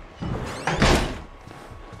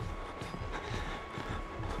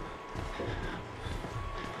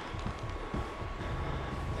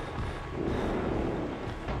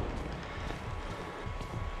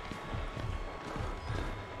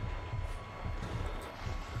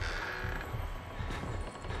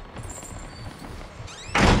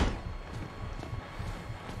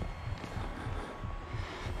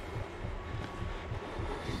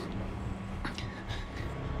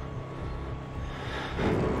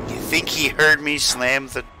 I think he heard me slam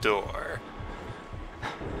the door.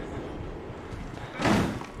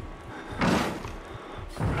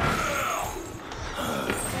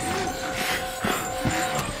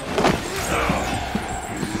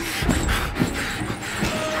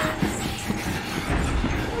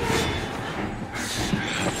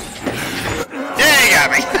 Yeah, you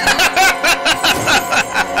got me.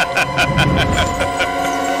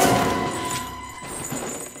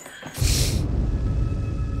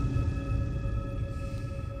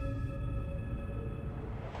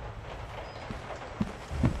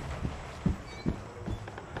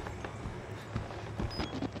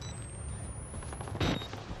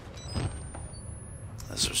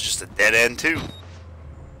 This was just a dead end, too.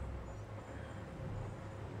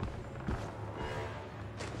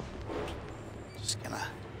 Just gonna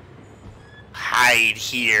hide stayed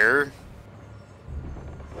here.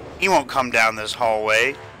 He won't come down this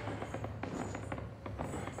hallway.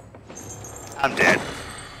 I'm dead.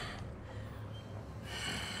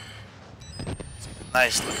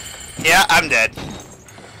 Nice. Yeah, I'm dead.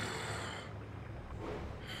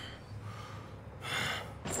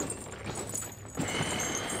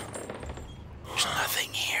 There's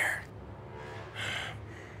nothing here.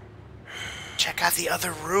 Check out the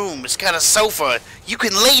other room. It's got a sofa. You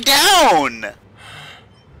can lay down.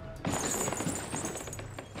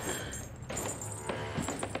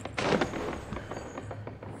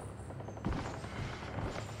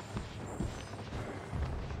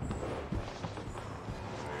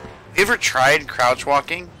 Have you ever tried crouch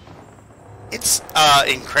walking? It's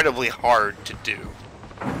incredibly hard to do.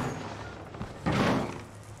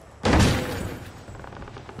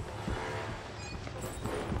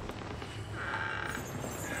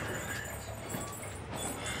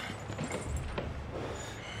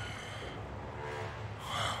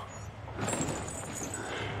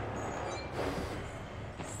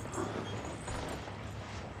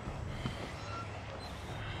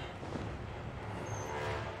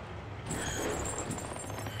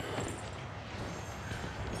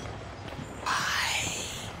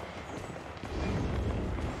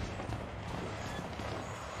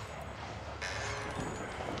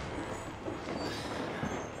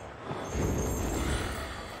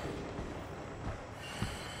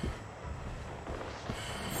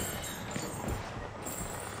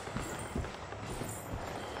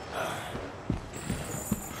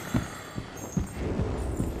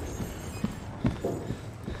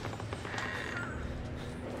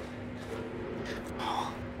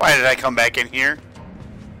 Why did I come back in here?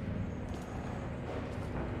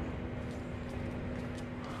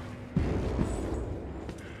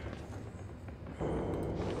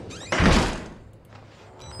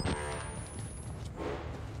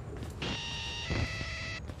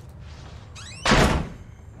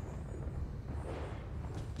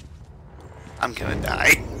 I'm gonna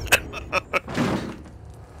die.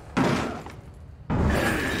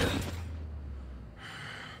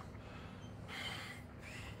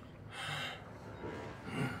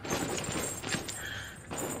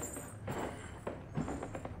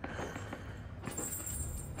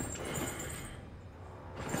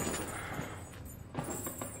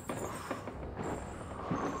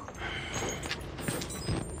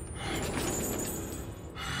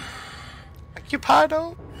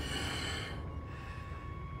 Occupado?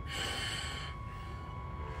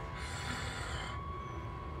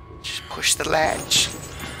 Just push the latch.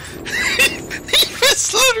 He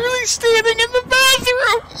was literally standing in the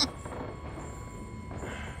bathroom.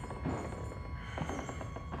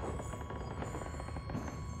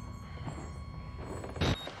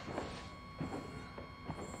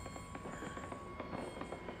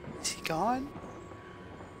 Is he gone?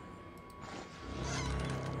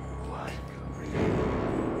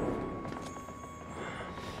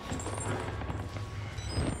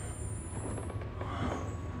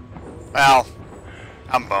 Well,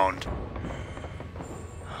 I'm boned.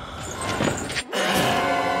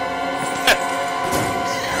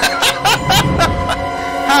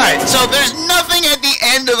 Alright, so there's nothing at the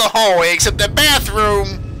end of the hallway except the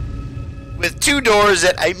bathroom with two doors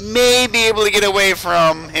that I may be able to get away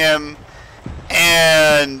from him,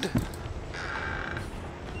 and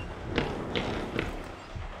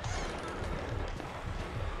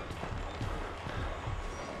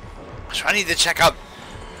so I need to check out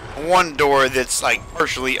one door that's like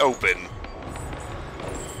partially open.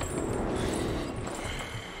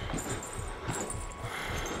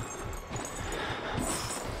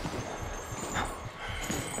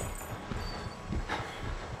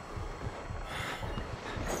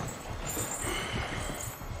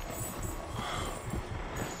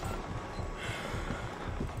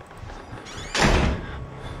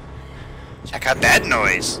 Check out that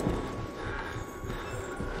noise.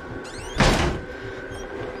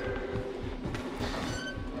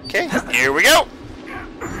 Okay, here we go.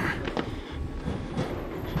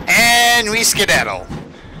 And we skedaddle.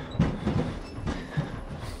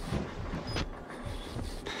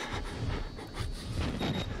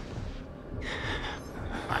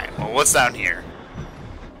 Alright, well, what's down here?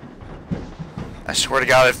 I swear to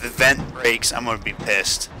God, if the vent breaks, I'm gonna be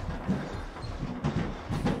pissed.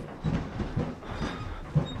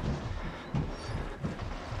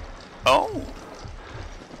 Oh.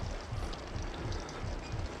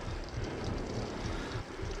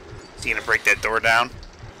 Is he gonna break that door down?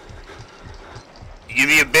 You give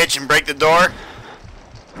me a bitch and break the door?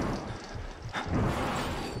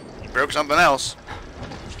 He broke something else.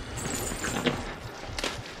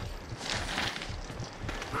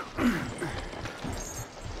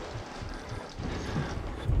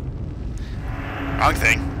 Wrong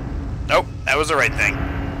thing. Nope, that was the right thing.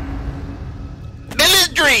 Billy's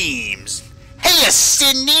Dreams! Hey,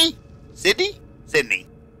 Cindy! Sydney? Sydney.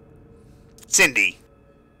 Cindy.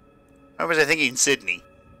 Why was I thinking Sydney?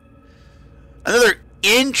 Another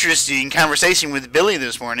interesting conversation with Billy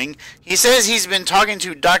this morning. He says he's been talking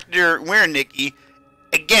to Dr. Wernicke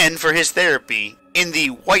again for his therapy in the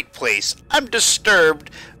White Place. I'm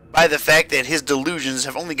disturbed by the fact that his delusions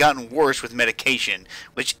have only gotten worse with medication,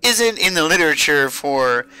 which isn't in the literature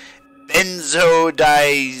for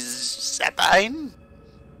benzodiazepine?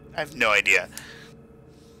 I have no idea.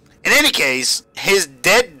 In any case, his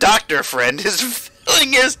dead doctor friend is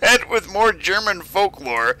filling his head with more German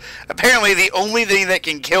folklore. Apparently, the only thing that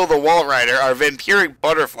can kill the Wall Rider are vampiric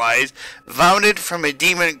butterflies vomited from a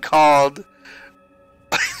demon called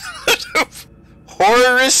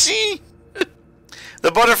Horacy?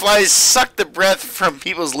 The butterflies suck the breath from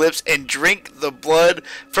people's lips and drink the blood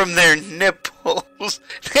from their nipples.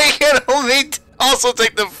 They can only also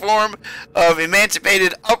take the form of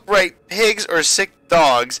emancipated upright pigs or sick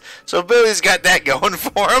dogs. So Billy's got that going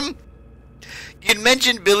for him. You'd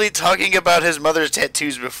mentioned Billy talking about his mother's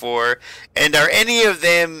tattoos before, and are any of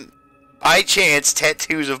them, by chance,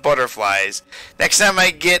 tattoos of butterflies? Next time I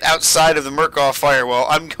get outside of the Murkoff firewall,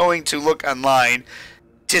 I'm going to look online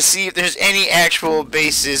to see if there's any actual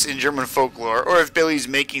basis in German folklore, or if Billy's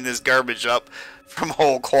making this garbage up from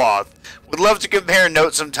whole cloth. Would love to compare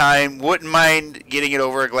notes sometime. Wouldn't mind getting it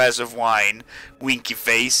over a glass of wine. Winky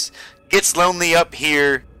face. Gets lonely up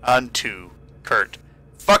here on 2. Kurt.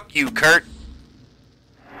 Fuck you, Kurt.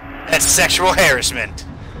 That's sexual harassment.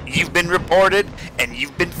 You've been reported, and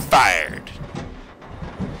you've been fired.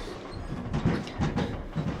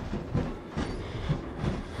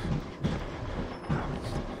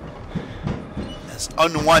 That's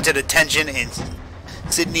unwanted attention, and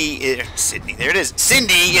Sydney, there it is.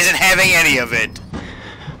 Cindy isn't having any of it.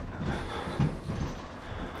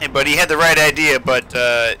 Hey, but he had the right idea, but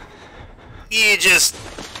he just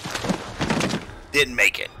didn't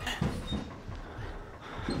make it.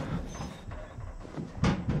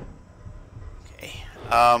 Okay.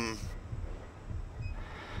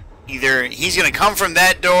 Either he's gonna come from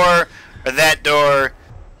that door or that door,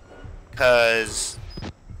 because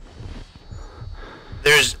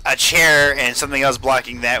there's a chair and something else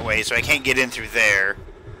blocking that way, so I can't get in through there.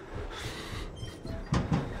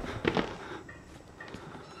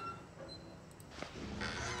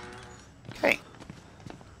 Okay.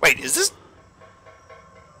 Wait, is this...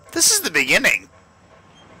 This is the beginning.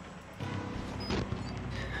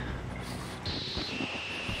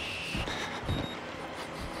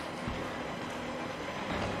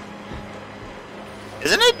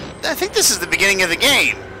 Isn't it? I think this is the beginning of the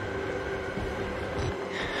game.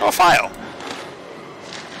 Oh, file.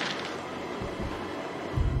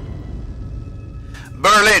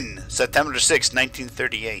 Berlin, September 6,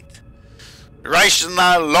 1938.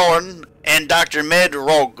 Reichsna Lorn and Dr. Med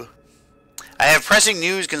Rog. I have pressing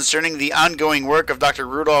news concerning the ongoing work of Dr.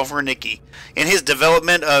 Rudolf Wernicke in his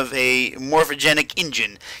development of a morphogenic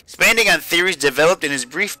engine, expanding on theories developed in his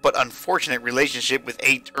brief but unfortunate relationship with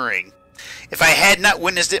A. Turing. If I had not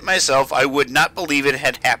witnessed it myself, I would not believe it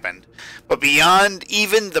had happened. But beyond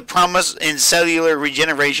even the promise in cellular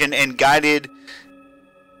regeneration and guided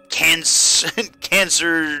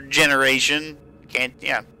cancer generation,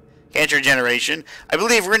 I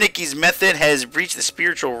believe Wernicke's method has breached the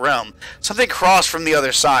spiritual realm. Something crossed from the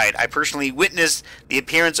other side. I personally witnessed the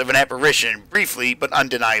appearance of an apparition, briefly but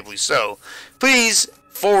undeniably so. Please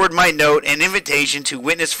forward my note and invitation to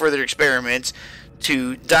witness further experiments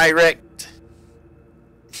to direct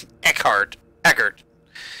Eckert.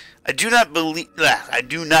 I do not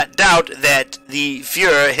doubt that the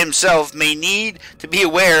Fuhrer himself may need to be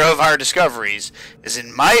aware of our discoveries. It is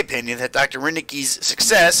in my opinion that Dr. Wernicke's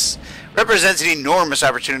success represents an enormous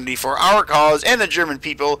opportunity for our cause and the German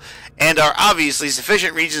people, and are obviously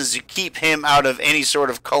sufficient reasons to keep him out of any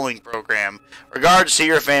sort of culling program. Regards to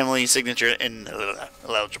your family, signature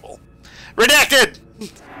ineligible. Redacted!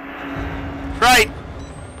 Right.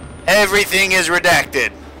 Everything is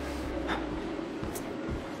redacted.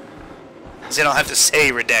 I don't have to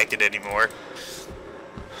say redacted anymore.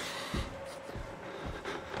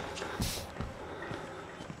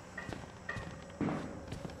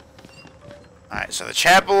 Alright, so the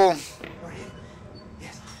chapel.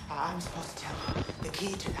 Yes, I'm supposed to tell you. The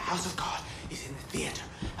key to the house of God is in the theater.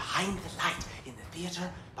 Behind the light. In the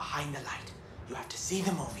theater, behind the light. You have to see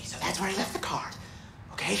the movie, so that's where I left the card.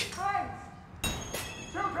 Okay? Friends!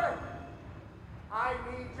 Children! I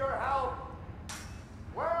need your help!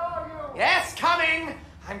 Where are you? Yes, coming!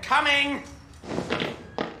 I'm coming!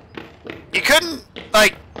 You couldn't,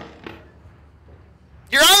 like...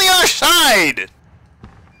 You're on the other side!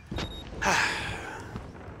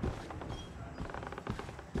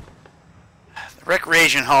 The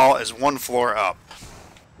recreation hall is 1 floor up.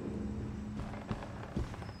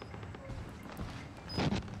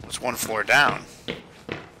 It's 1 floor down.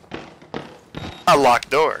 A locked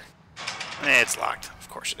door. It's locked. Of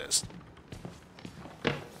course it is.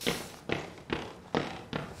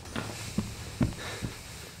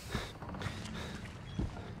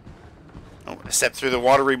 Oh, I stepped through the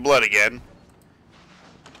watery blood again.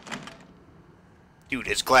 Dude,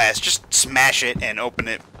 it's glass. Just smash it and open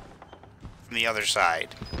it from the other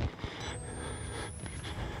side.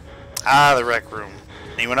 Ah, the rec room.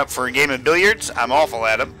 Anyone up for a game of billiards? I'm awful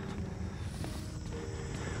at them.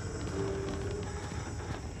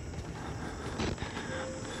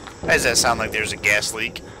 Why does that sound like there's a gas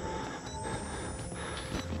leak?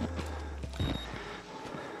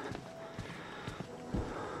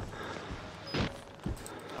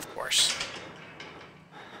 Of course.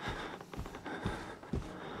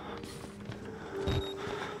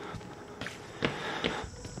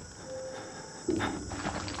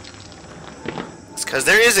 It's because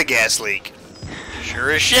there is a gas leak.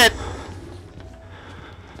 Sure as shit.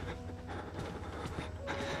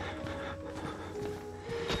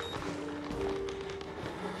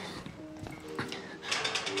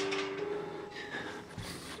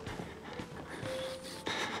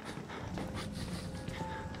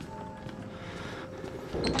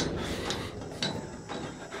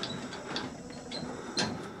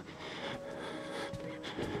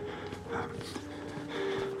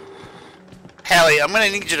 Hallie, I'm gonna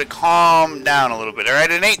need you to calm down a little bit, alright?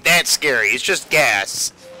 It ain't that scary, it's just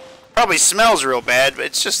gas. Probably smells real bad, but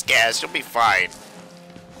it's just gas, you'll be fine.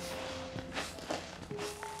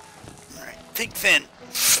 Alright, think thin.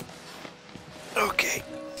 Okay.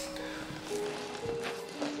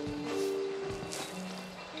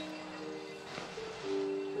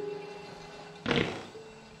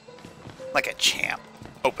 Like a champ.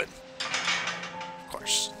 Open. Of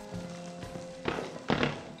course.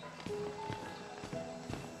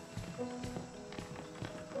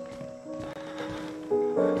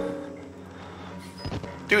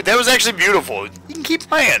 Dude, that was actually beautiful. You can keep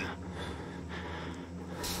playing.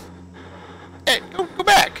 Hey, go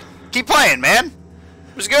back. Keep playing, man.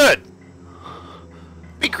 It was good.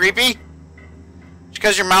 Be creepy. Just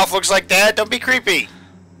because your mouth looks like that, don't be creepy.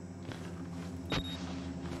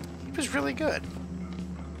 It was really good.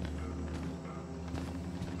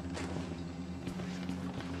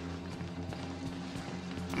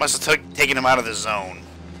 I must have taken him out of the zone,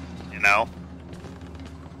 you know?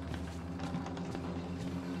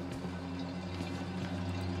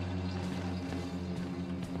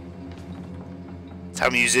 That's how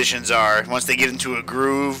musicians are. Once they get into a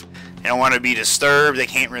groove, they don't want to be disturbed, they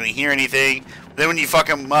can't really hear anything. But then when you fuck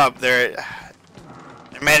them up, they're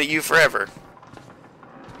mad at you forever.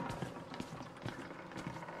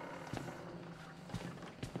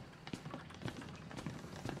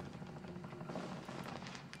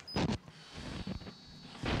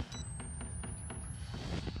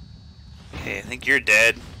 Hey, I think you're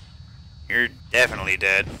dead. You're definitely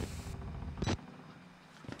dead.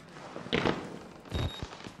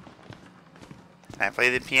 Can I play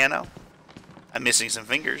the piano? I'm missing some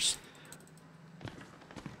fingers.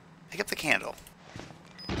 Pick up the candle.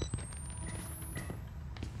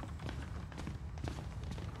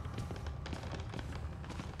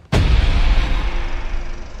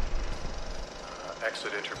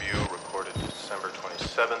 Exit interview recorded December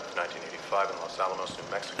 27th, 1985 in Los Alamos,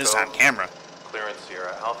 New Mexico. This is on camera. Clearance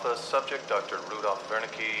Sierra Alpha. Subject Dr. Rudolph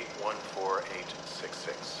Wernicke,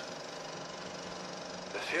 14866.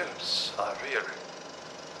 The films are real.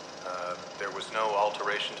 There was no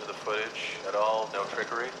alteration to the footage at all? No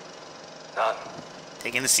trickery? None.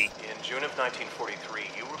 Taking the seat. In June of 1943,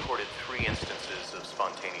 you recorded 3 instances of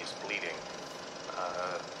spontaneous bleeding.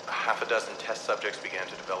 Half a dozen test subjects began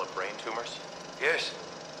to develop brain tumors. Yes.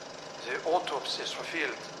 The autopsies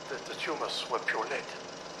revealed that the tumors were pure lead.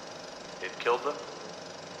 It killed them?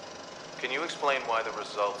 Can you explain why the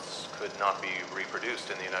results could not be reproduced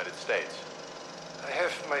in the United States? I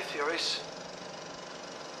have my theories.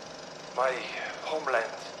 My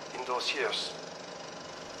homeland in those years.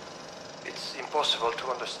 It's impossible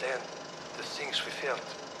to understand the things we felt,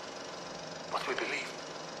 what we believed.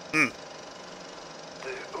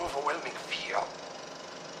 The overwhelming fear,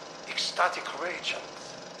 ecstatic rage,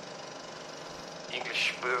 and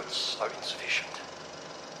English words are insufficient.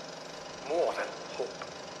 More than hope.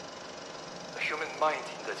 The human mind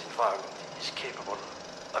in that environment is capable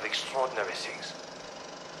of extraordinary things.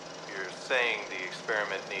 You're saying the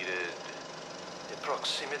experiment needed... The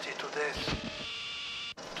proximity to death,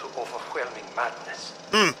 overwhelming madness.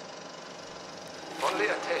 Only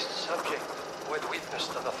a test subject who had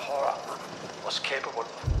witnessed enough horror was capable of.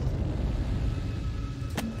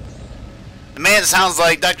 The man sounds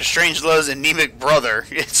like Dr. Strangelove's anemic brother.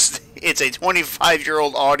 It's a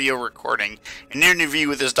 25-year-old audio recording. An interview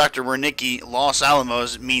with this Dr. Wernicke, Los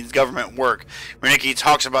Alamos, means government work. Wernicke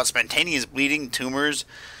talks about spontaneous bleeding, tumors,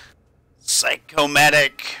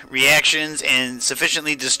 psychomatic reactions, and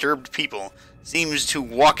sufficiently disturbed people. Seems to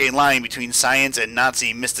walk a line between science and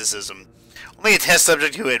Nazi mysticism. Only a test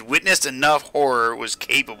subject who had witnessed enough horror was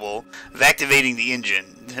capable of activating the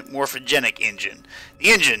engine, the morphogenic engine. The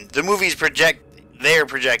engine, the movies they're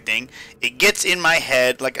projecting, it gets in my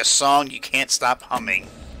head like a song you can't stop humming.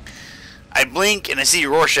 I blink and I see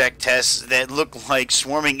Rorschach tests that look like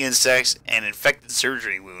swarming insects and infected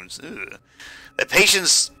surgery wounds. Ugh. The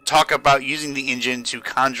patients talk about using the engine to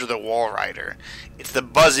conjure the wall rider. It's the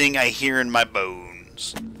buzzing I hear in my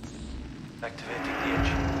bones. Activating the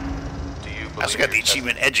engine. I also got the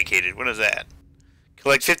achievement educated. What is that?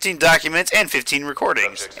 Collect 15 documents and 15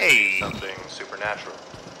 recordings. Hey. Something supernatural.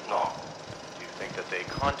 No, Do you think that they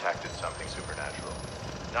contacted something supernatural?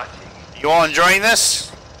 nothing. You all enjoying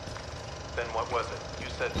this? Then what was it? You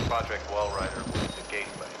said Project Wallrider was a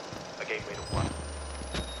gateway. A gateway to what?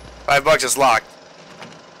 $5 is locked.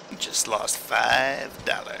 You just lost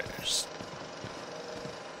 $5.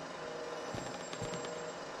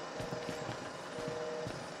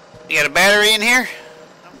 You got a battery in here?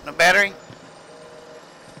 No battery?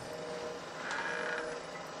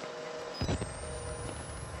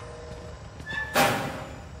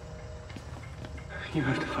 You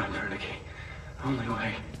have to find Wernicke. Only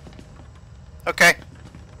way. Okay.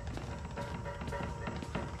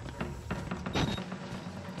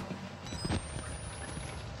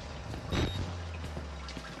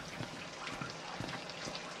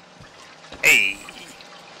 Hey.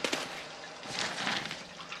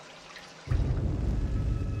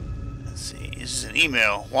 Let's see. This is an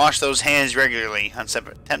email. Wash those hands regularly on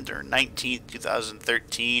September 19th,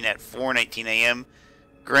 2013 at 4:19 a.m.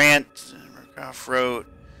 Grant Murkoff wrote,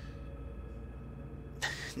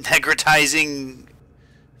 negritizing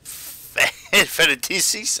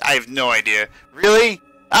feticides? I have no idea. Really?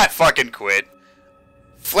 I fucking quit.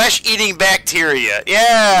 Flesh-eating bacteria.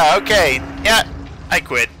 Yeah, okay. Yeah, I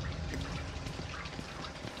quit.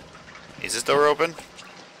 Is this door open?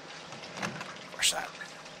 Of course not.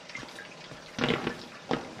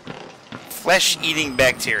 Flesh-eating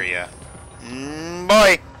bacteria.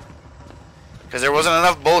 Boy. Because there wasn't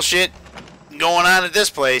enough bullshit going on at this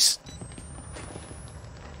place.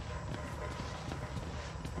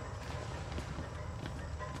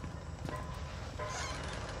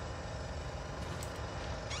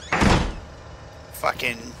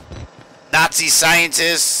 Fucking Nazi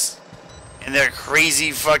scientists and their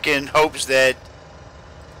crazy fucking hopes that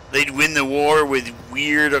they'd win the war with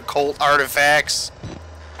weird occult artifacts.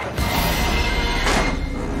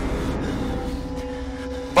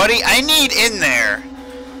 Buddy, I need in there.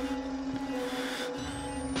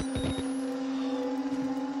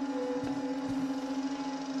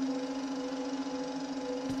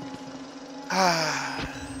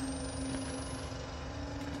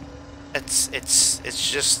 It's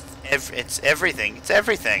just it's everything. It's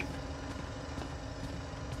everything.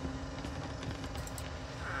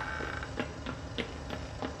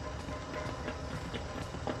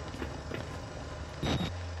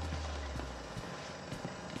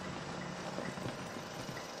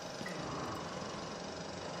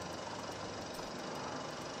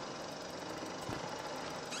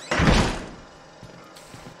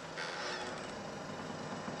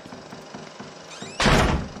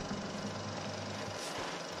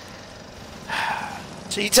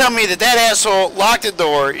 So you tell me that asshole locked the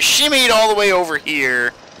door, shimmied all the way over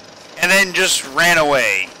here, and then just ran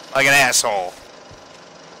away like an asshole.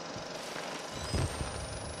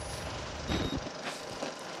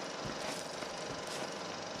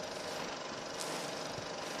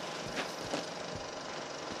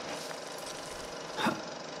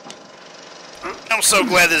 I'm so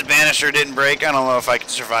glad this banister didn't break. I don't know if I can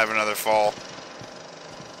survive another fall.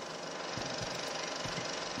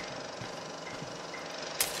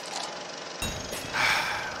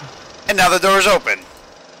 And now the door's open.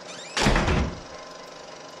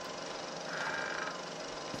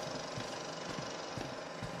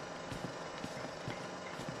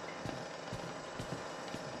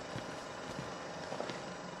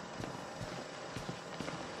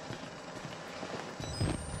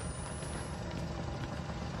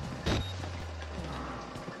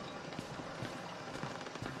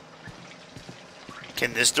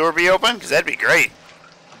 Can this door be open? Because that'd be great.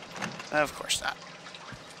 Of course not.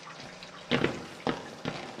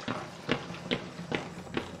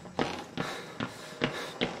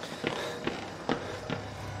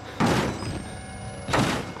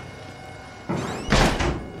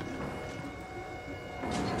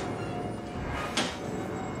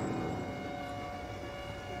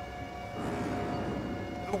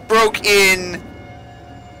 broke in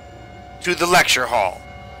to the lecture hall.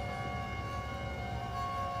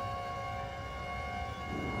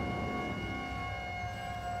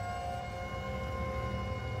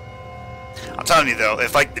 I'm telling you though,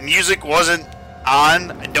 if like the music wasn't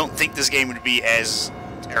on, I don't think this game would be as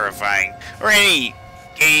terrifying. Or any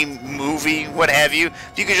game, movie, what have you.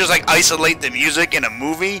 If you could just like isolate the music in a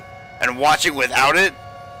movie and watch it without it,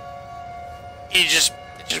 it just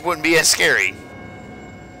wouldn't be as scary.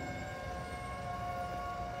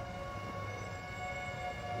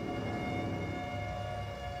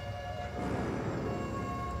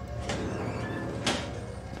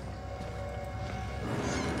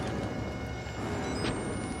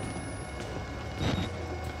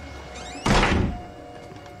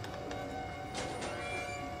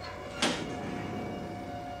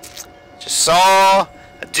 Saw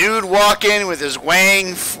a dude walk in with his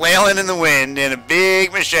wang flailing in the wind and a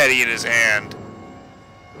big machete in his hand.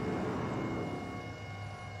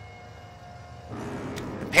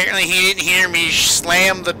 Apparently he didn't hear me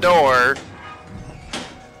slam the door.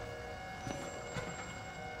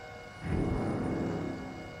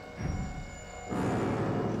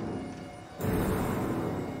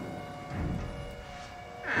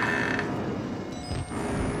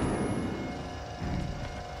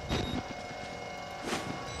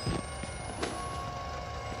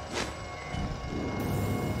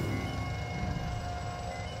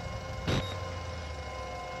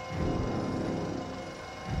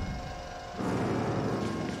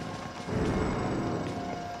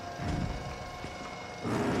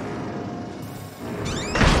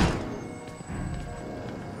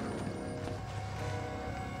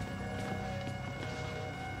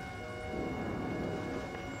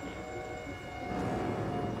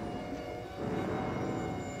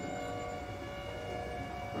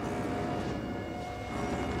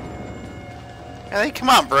 Hey, come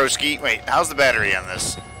on, broski. Wait, how's the battery on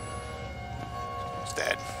this? It's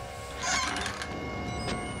dead.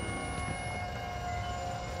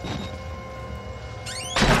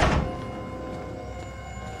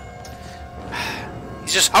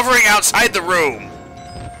 He's just hovering outside the room.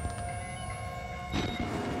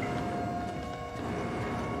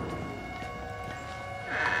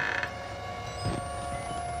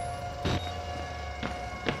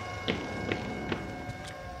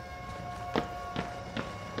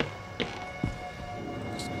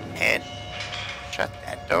 Head. Shut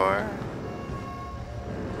that door.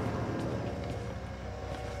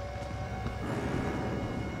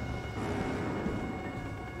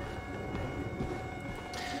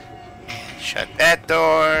 Shut that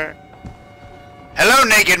door. Hello,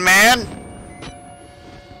 naked man.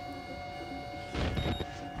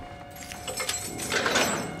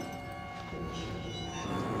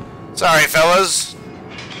 Sorry, fellas.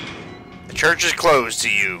 The church is closed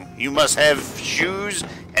to you. You must have shoes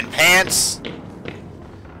and pants.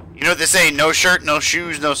 You know what they say, no shirt, no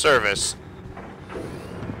shoes, no service.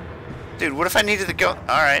 Dude, what if I needed to go?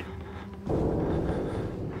 Alright.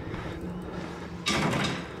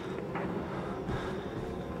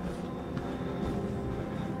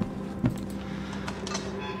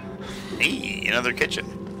 Hey, another kitchen.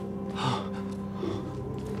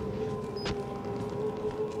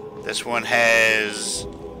 This one has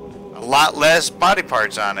a lot less body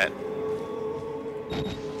parts on it.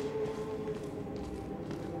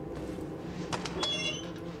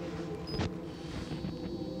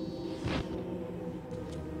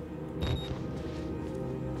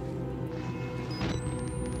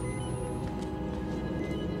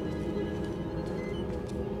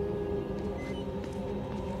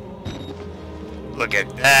 Look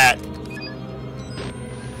at that.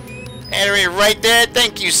 Battery right there.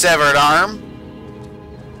 Thank you, severed arm.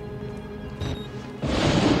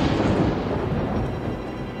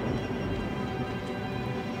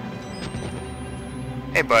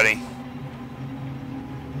 Hey, buddy.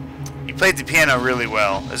 You played the piano really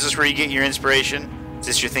well. Is this where you get your inspiration? Is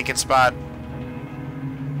this your thinking spot?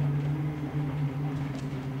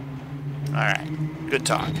 Alright. Good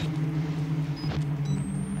talk.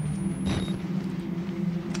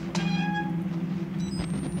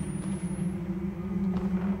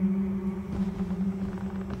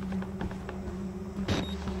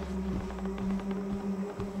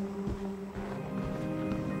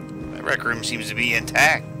 The rec room seems to be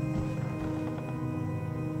intact.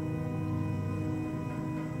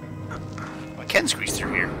 I can squeeze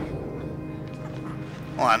through here.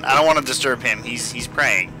 Hold on, I don't want to disturb him. He's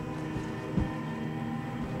praying.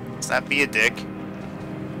 Let's not be a dick.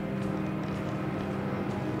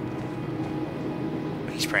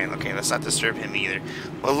 He's praying. Okay, let's not disturb him either.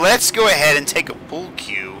 Well, let's go ahead and take a pool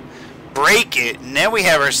cue break it, and now we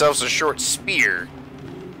have ourselves a short spear.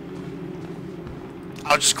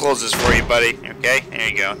 I'll just close this for you, buddy. Okay? There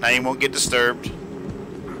you go. Now you won't get disturbed.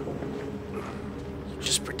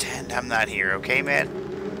 Just pretend I'm not here, okay, man?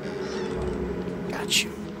 Got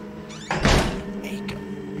you. There you go.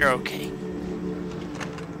 You're okay.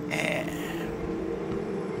 And...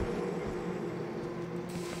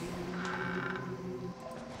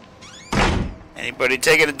 anybody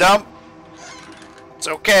taking a dump? It's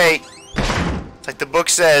okay. It's like the book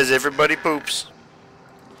says, everybody poops.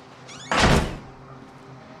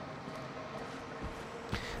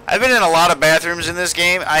 I've been in a lot of bathrooms in this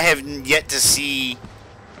game. I have yet to see...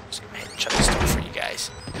 just go ahead and shut this door for you guys.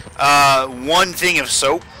 One thing of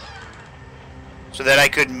soap. So that I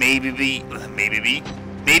could maybe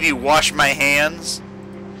wash my hands.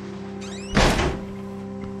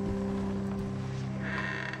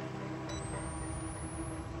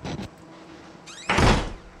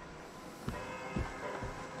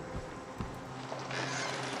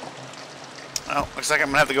 Well, looks like I'm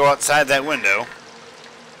gonna have to go outside that window.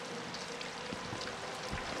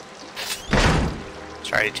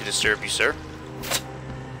 Sorry to disturb you, sir.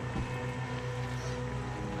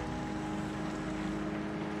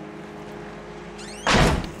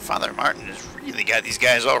 Father Martin has really got these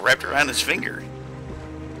guys all wrapped around his finger.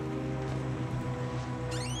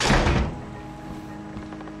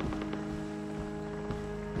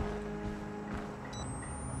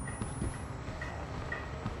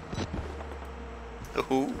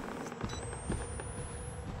 Ooh.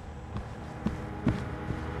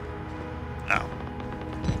 No.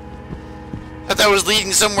 Thought that was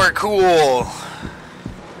leading somewhere cool.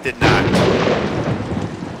 Did not.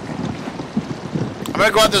 I'm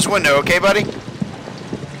gonna go out this window, okay, buddy?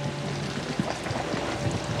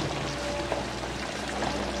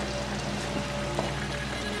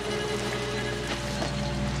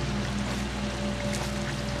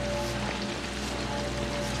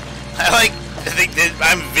 I think that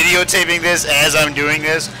I'm videotaping this as I'm doing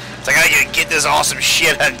this. It's like I gotta get this awesome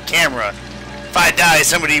shit on camera. If I die,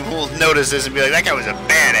 somebody will notice this and be like, that guy was a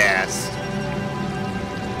badass.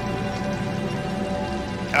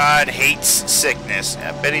 God hates sickness.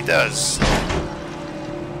 I bet he does.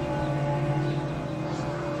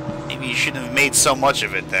 Maybe you shouldn't have made so much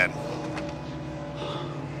of it then.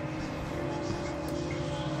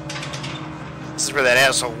 This is where that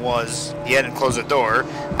asshole was. He hadn't closed the door.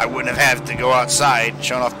 I wouldn't have had to go outside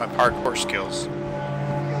showing off my parkour skills.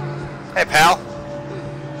 Hey, pal.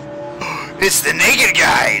 It's the naked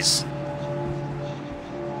guys!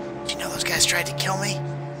 Did you know those guys tried to kill me?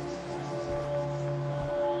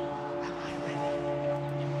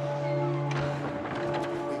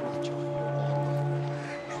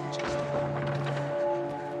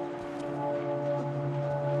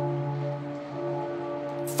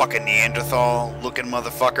 Fucking Neanderthal looking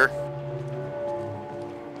motherfucker.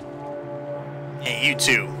 Hey, you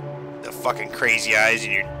too. The fucking crazy eyes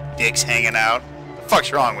and your dicks hanging out. What the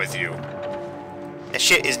fuck's wrong with you? That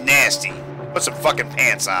shit is nasty. Put some fucking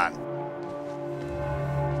pants on.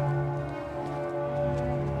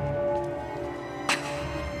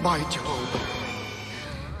 My Job,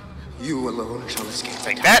 you alone shall escape.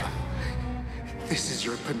 Take that. This is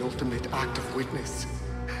your penultimate act of witness.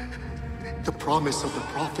 The promise of the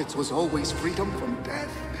prophets was always freedom from death.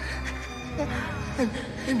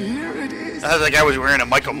 And here it is. I thought that guy was wearing a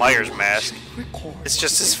Michael Myers mask. It's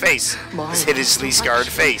just his face. His hideously scarred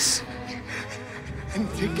face. And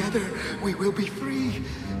together we will be free. You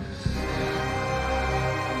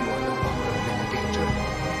are no longer in danger.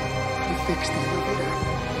 You fix the elevator.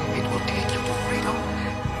 It will take you to freedom.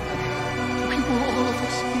 We will all of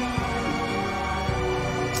us.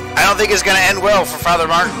 I don't think it's gonna end well for Father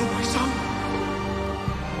Martin. Oh, my son.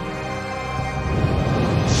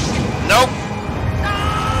 Nope.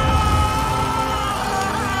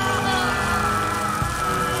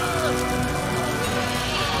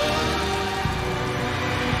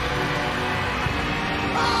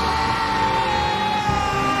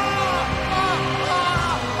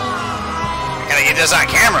 Gotta get this on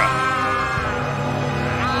camera.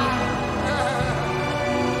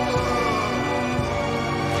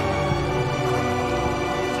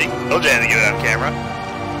 See, told you I had to get it on camera.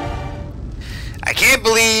 I can't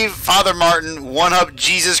believe Father Martin one-upped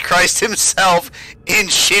Jesus Christ himself in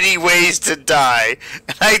shitty ways to die.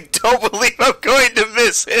 And I don't believe I'm going to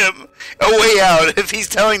miss him a way out. If he's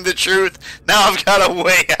telling the truth, now I've got a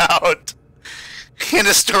way out. And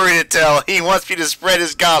a story to tell. He wants me to spread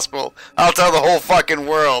his gospel. I'll tell the whole fucking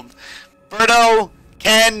world. Berto,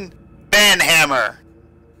 Ken, Banhammer.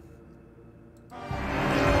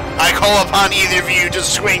 I call upon either of you to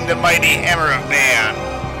swing the mighty hammer of man.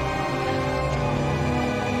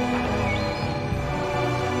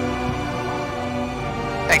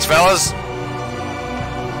 Thanks, fellas.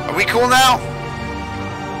 Are we cool now?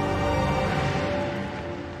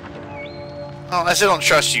 Well, I still don't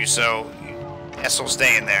trust you, so I guess we'll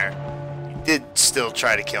stay in there. You did still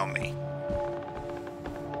try to kill me.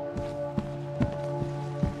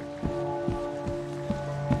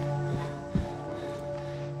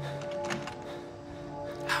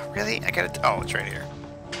 Really? I gotta... Oh, it's right here.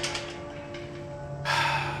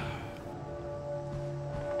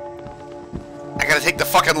 I gotta take the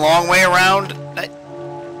fucking long way around?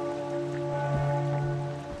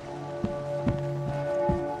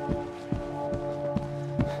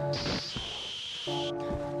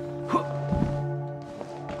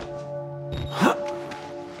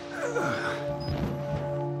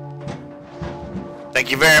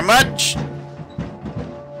 Thank you very much.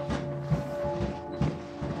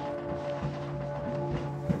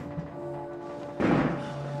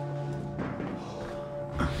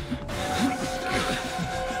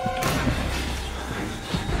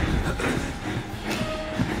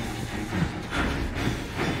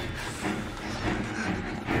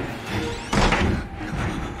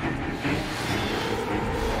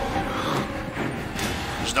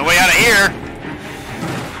 There's no way out of here.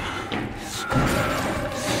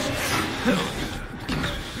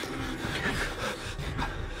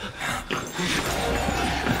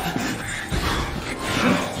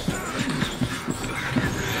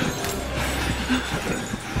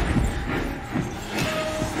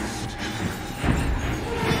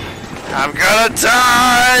 I'm gonna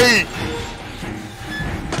die!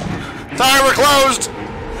 Sorry, we're closed!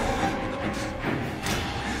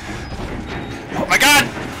 Oh my god!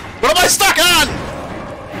 What am I stuck on?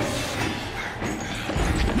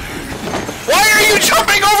 Why are you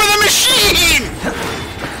jumping over the machine?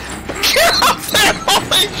 Get off there!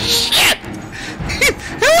 Holy shit!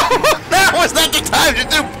 That was not the time to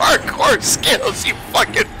do parkour skills, you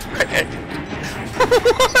fucking prick!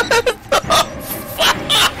 What the fuck?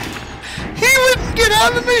 He wouldn't get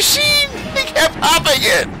on the machine! He kept hopping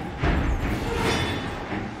it!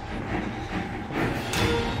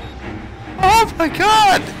 Oh my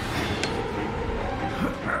god!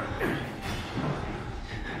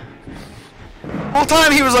 All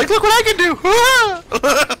time he was like, look what I can do!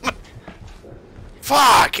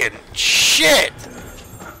 Fucking shit!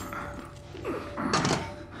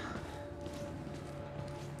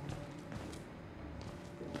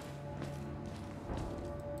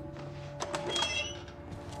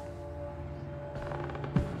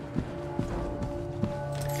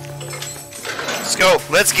 Let's go.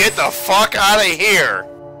 Let's get the fuck out of here.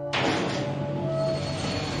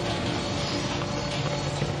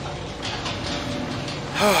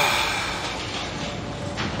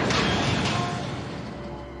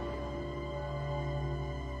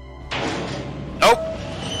 Nope.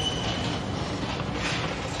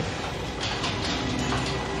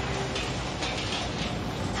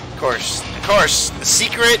 Of course, the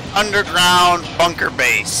secret underground bunker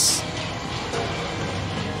base.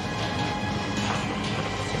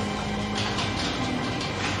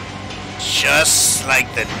 Just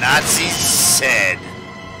like the Nazis said.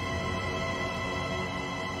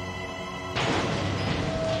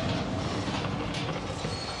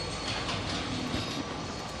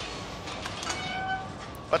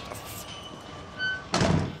 What the f...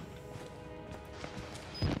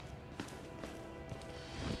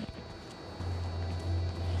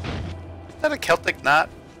 Is that a Celtic knot?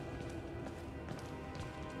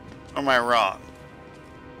 Or am I wrong?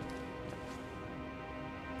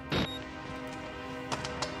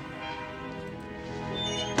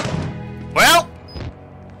 Well,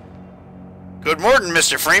 good morning,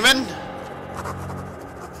 Mr. Freeman.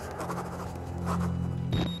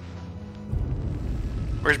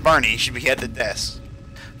 Where's Barney? He should be at the desk.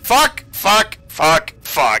 Fuck, fuck, fuck,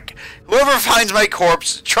 fuck. Whoever finds my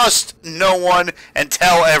corpse, trust no one and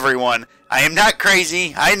tell everyone. I am not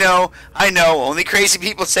crazy. I know. Only crazy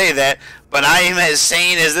people say that. But I am as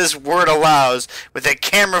sane as this word allows. With a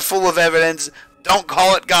camera full of evidence. Don't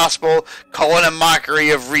call it gospel. Call it a mockery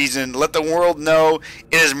of reason. Let the world know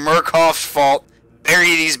it is Murkoff's fault.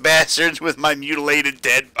 Bury these bastards with my mutilated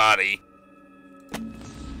dead body.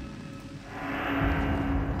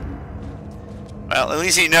 Well, at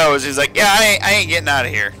least he knows. He's like, yeah, I ain't getting out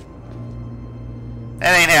of here.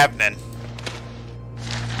 That ain't happening.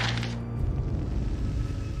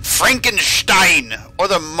 Frankenstein, or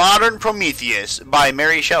the Modern Prometheus, by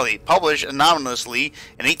Mary Shelley, published anonymously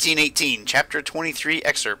in 1818, chapter 23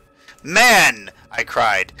 excerpt. Man, I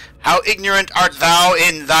cried, how ignorant art thou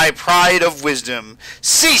in thy pride of wisdom!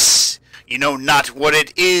 Cease! You know not what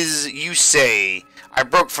it is you say. I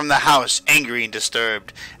broke from the house, angry and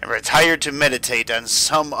disturbed, and retired to meditate on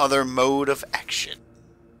some other mode of action.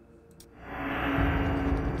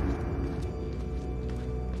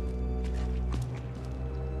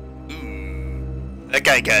 That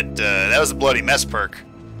guy got, that was a bloody mess perk.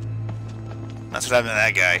 That's what happened to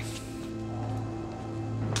that guy.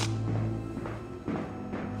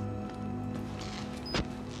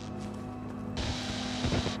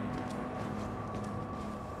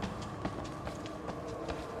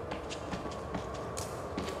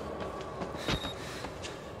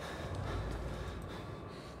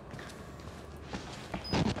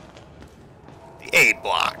 The A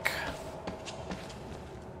block.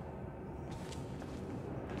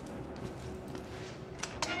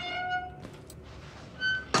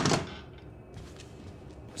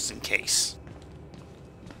 In case.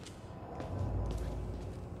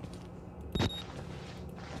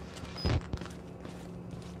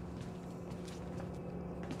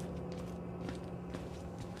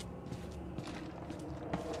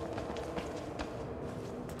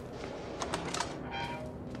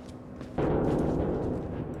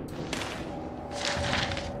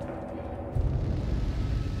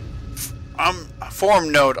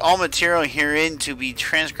 Form note, all material herein to be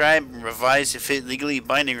transcribed and revised to fit legally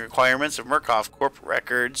binding requirements of Murkoff Corp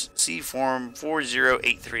Records. See Form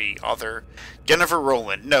 4083. Author Jennifer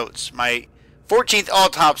Rowland. Notes, my 14th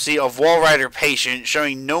autopsy of Walrider patient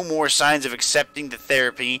showing no more signs of accepting the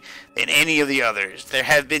therapy than any of the others. There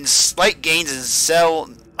have been slight gains in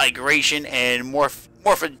cell migration and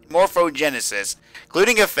morphogenesis,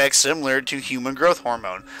 including effects similar to human growth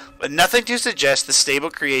hormone, but nothing to suggest the stable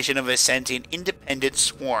creation of a sentient independent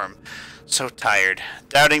swarm. So tired.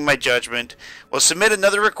 Doubting my judgment, will submit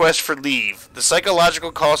another request for leave. The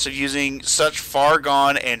psychological cost of using such far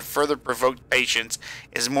gone and further provoked patients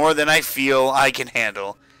is more than I feel I can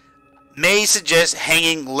handle. May suggest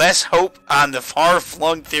hanging less hope on the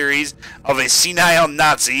far-flung theories of a senile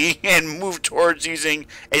Nazi and move towards using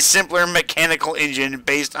a simpler mechanical engine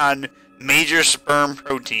based on major sperm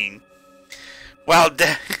protein. While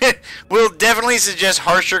we'll definitely suggest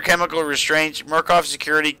harsher chemical restraints, Murkoff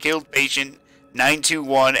Security killed patient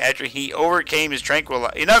 921 after he overcame his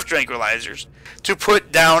enough tranquilizers to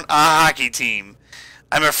put down a hockey team.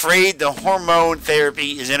 I'm afraid the hormone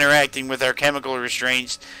therapy is interacting with our chemical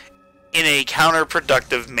restraints in a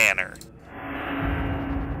counterproductive manner.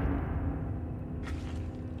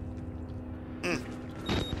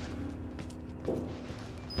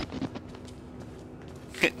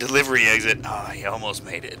 Delivery exit. Oh, he almost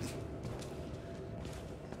made it.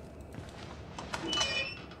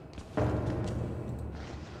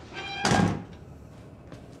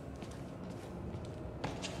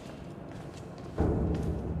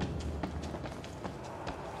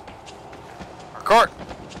 Court.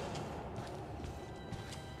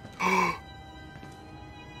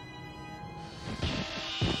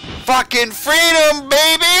 Fucking freedom,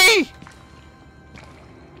 baby!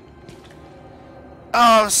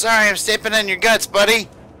 Oh, I'm sorry, I'm stepping on your guts, buddy.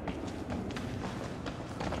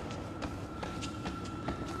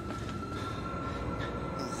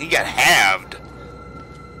 He got halved.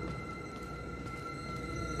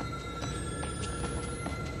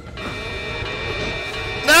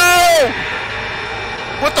 No!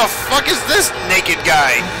 What the fuck is this naked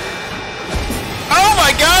guy? Oh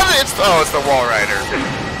my god, it's the wall rider.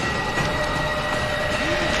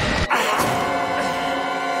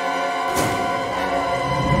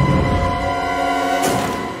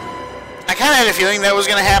 I kind of had a feeling that was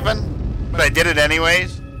going to happen, but I did it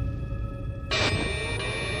anyways.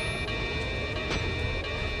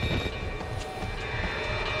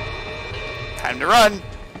 Time to run.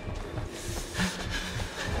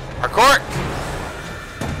 Parkour.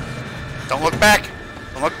 Don't look back.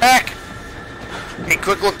 Don't look back. Hey,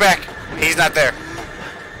 quick look back. He's not there.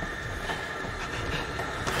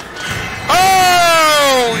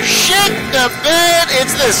 Oh, shit the bed.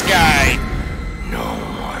 It's this guy.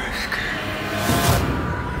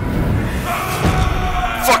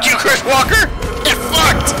 Fuck you, Chris Walker! Get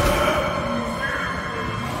fucked!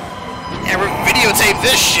 Yeah, we're videotape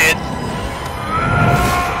this shit.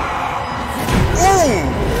 Ooh!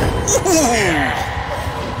 Ooh!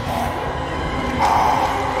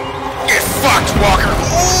 Get fucked, Walker!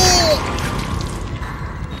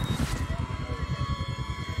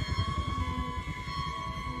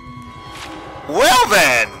 Ooh! Well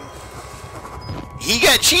then! He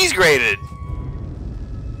got cheese grated.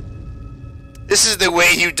 This is the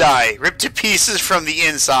way you die, ripped to pieces from the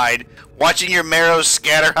inside, watching your marrow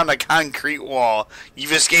scatter on the concrete wall.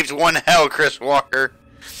 You've escaped one hell, Chris Walker.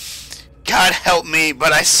 God help me,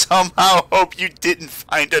 but I somehow hope you didn't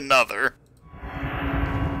find another.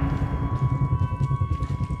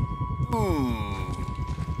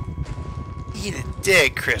 Eat a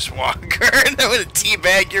dick, Chris Walker. I'm gonna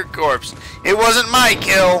teabag your corpse. It wasn't my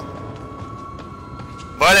kill,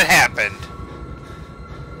 but it happened.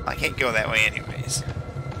 I can't go that way anyways.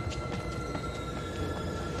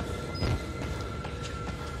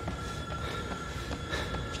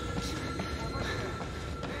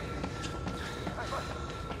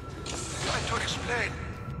 Trying to explain.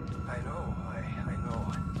 I know.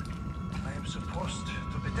 I am supposed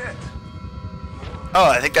to be dead. Oh,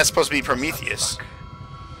 I think that's supposed to be Prometheus.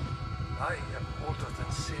 I am older than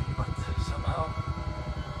sin, but somehow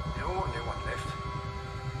the only one left.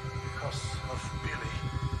 Because of Billy.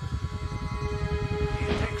 He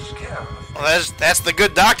takes care of me. Well, that's the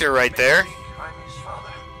good doctor right there. I'm his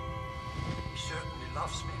father. He certainly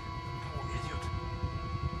loves me, poor idiot.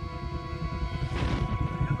 Do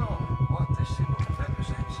you know what this symbol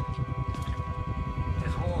represents?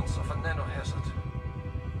 It warns of a nanohazard.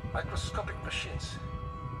 Microscopic machines.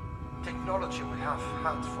 Technology we have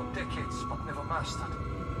had for decades but never mastered.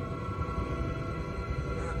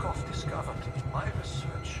 Murkoff discovered in my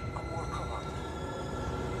research a workaround.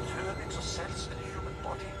 Turning the cells in the human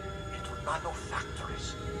body into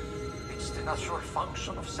nanofactories. It's the natural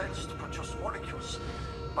function of cells to produce molecules,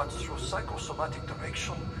 but through psychosomatic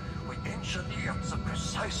direction, we engineered the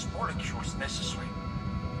precise molecules necessary.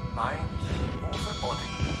 Mind over body.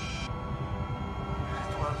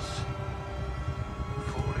 It was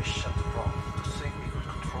foolish and wrong to think we could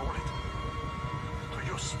control it. To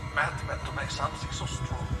use madmen to make something so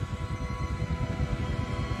strong.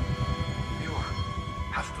 You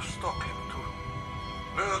have to stop him to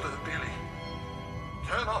murder Billy.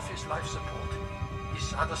 Turn off his life support,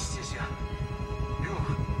 his anesthesia. You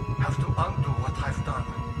have to undo what I've done.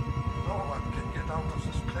 No one can get out of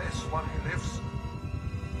this place while he lives.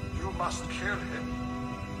 You must kill him.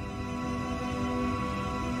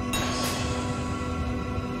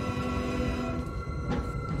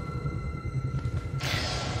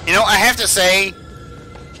 You know, I have to say,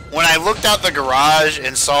 when I looked out the garage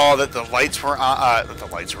and saw that the lights were on,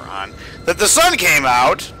 that the sun came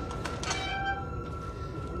out,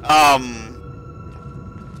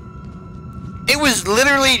 it was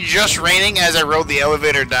literally just raining as I rode the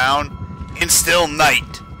elevator down, and still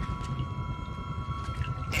night.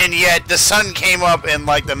 And yet, the sun came up in,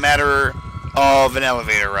 like, the matter of an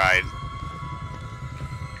elevator ride.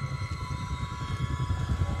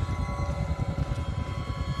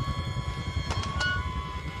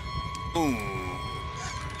 Ooh.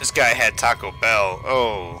 This guy had Taco Bell.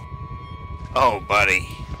 Oh. Oh, buddy.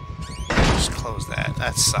 Just close that.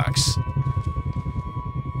 That sucks.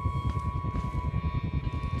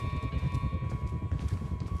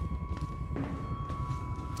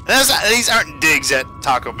 These aren't digs at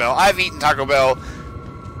Taco Bell. I've eaten Taco Bell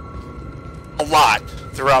a lot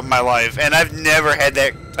throughout my life, and I've never had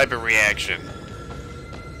that type of reaction.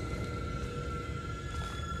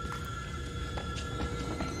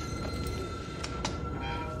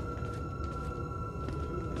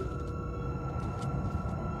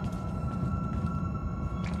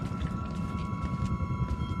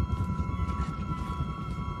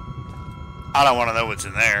 I don't want to know what's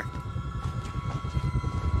in there.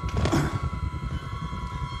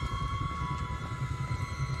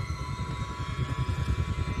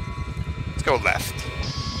 Let's go left.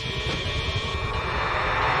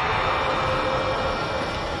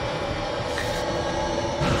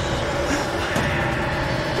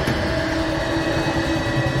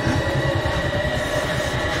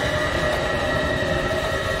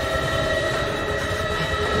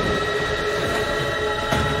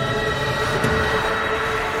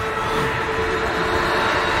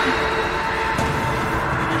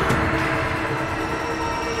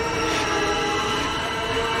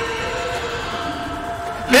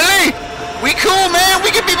 Billy! We cool, man!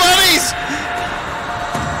 We can be buddies!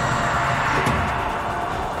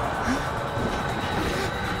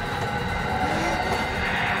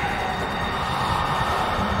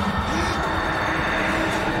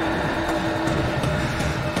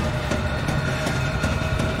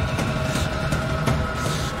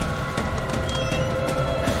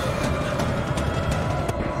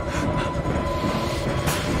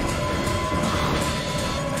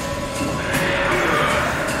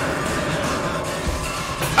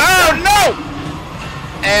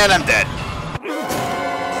 And I'm dead.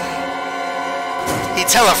 He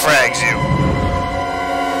telefrags you.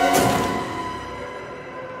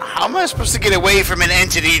 How am I supposed to get away from an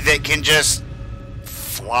entity that can just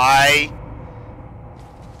fly?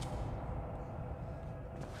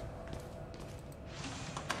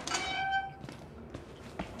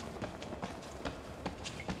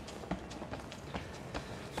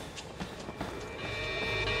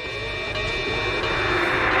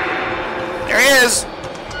 is!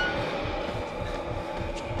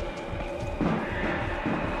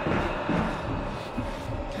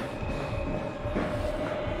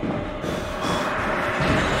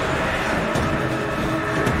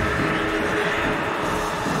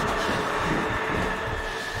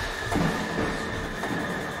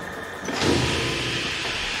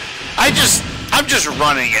 I'm just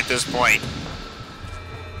running at this point.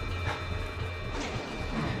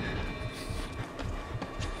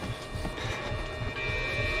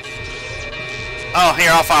 Oh,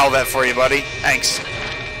 here, I'll follow that for you, buddy. Thanks.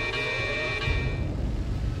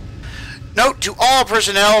 Note to all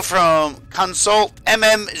personnel from Consult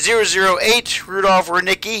MM008, Rudolph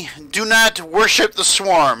Wernicke, do not worship the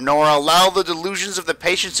swarm, nor allow the delusions of the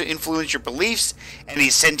patients to influence your beliefs. Any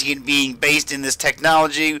sentient being based in this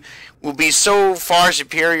technology will be so far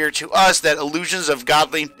superior to us that illusions of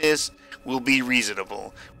godliness will be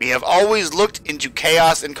reasonable. We have always looked into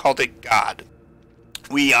chaos and called it God.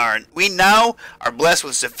 We now are blessed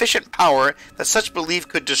with sufficient power that such belief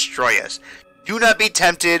could destroy us. Do not be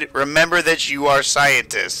tempted. Remember that you are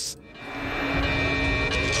scientists.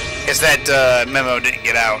 Guess that memo didn't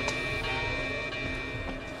get out.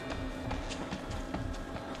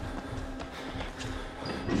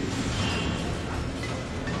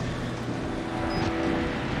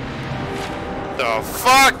 The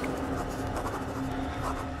fuck?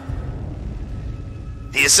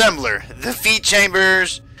 The assembler, the feed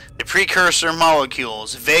chambers, the precursor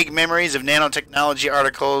molecules, vague memories of nanotechnology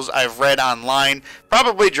articles I've read online,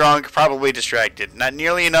 probably drunk, probably distracted, not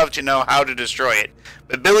nearly enough to know how to destroy it.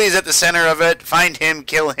 But Billy's at the center of it. Find him,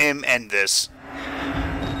 kill him, end this.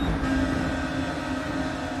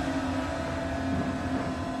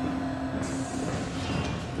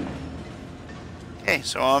 Okay,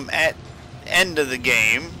 so I'm at the end of the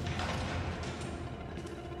game.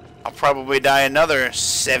 I'll probably die another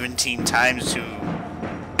 17 times to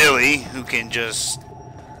Billy, who can just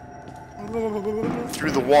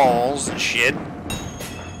through the walls and shit. Turn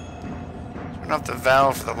off the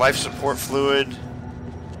valve for the life support fluid.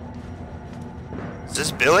 Is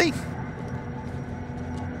this Billy?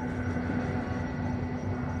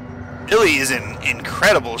 Billy is in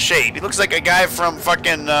incredible shape. He looks like a guy from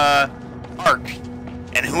fucking Ark.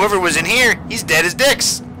 And whoever was in here, he's dead as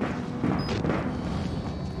dicks.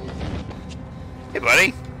 Hey,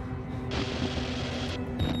 buddy.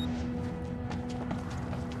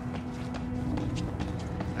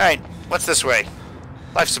 Alright, what's this way?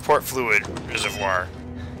 Life support fluid reservoir.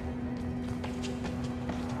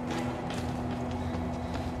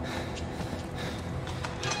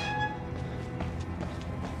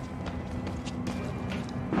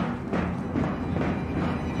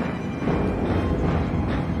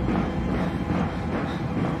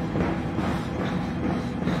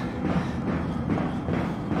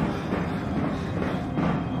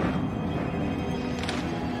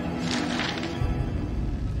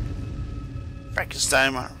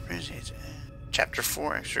 Frankenstein, Chapter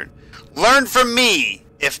 4, excerpt. Learn from me,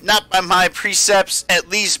 if not by my precepts, at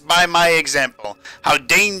least by my example. How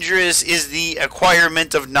dangerous is the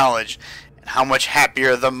acquirement of knowledge, and how much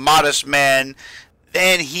happier the modest man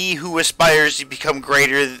than he who aspires to become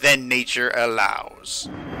greater than nature allows.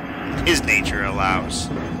 His nature allows.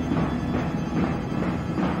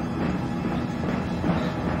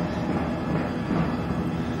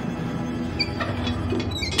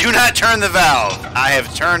 Do not turn the valve. I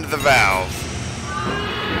have turned the valve.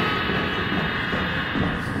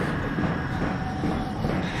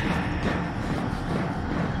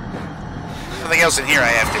 Something else in here I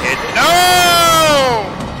have to hit. No!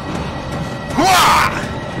 Wah!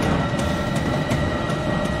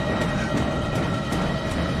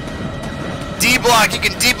 D-block. You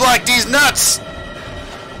can D-block these nuts.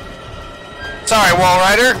 Sorry, Wall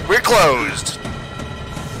Rider. We're closed.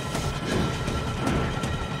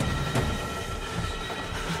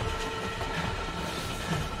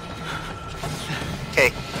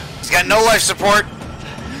 Okay, he's got no life support.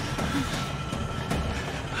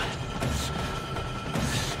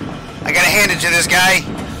 I gotta hand it to this guy.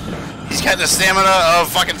 He's got the stamina of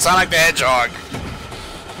fucking Sonic the Hedgehog.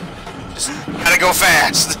 Just gotta go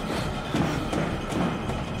fast.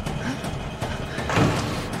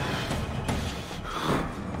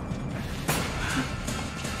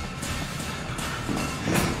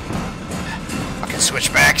 Fucking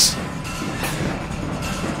switchbacks.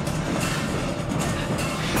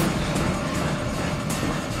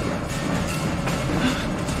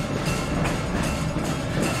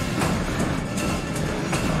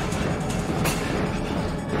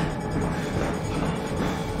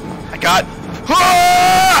 God.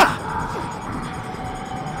 Ah!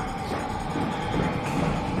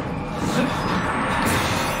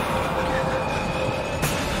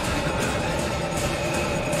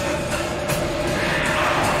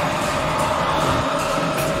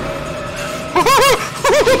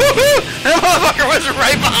 was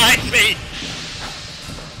right behind me.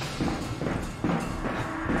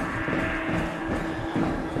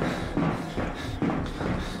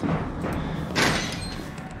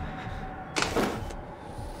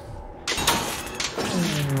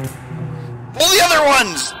 Pull the other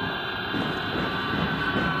ones!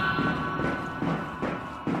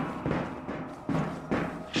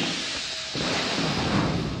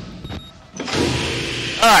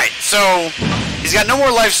 Alright, so he's got no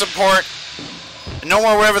more life support. No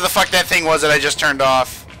more whatever the fuck that thing was that I just turned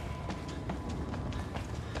off.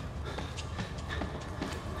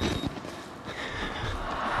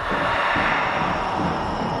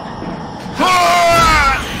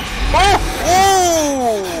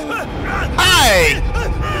 Hi!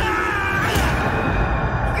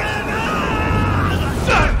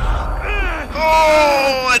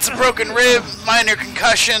 Oh, that's a broken rib, minor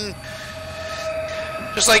concussion.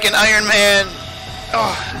 Just like in Iron Man.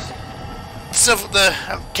 Oh. The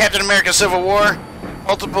Captain America Civil War.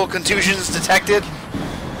 Multiple contusions detected.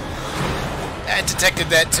 I detected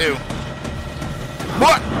that too.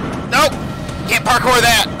 What? Nope. Can't parkour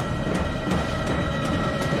that.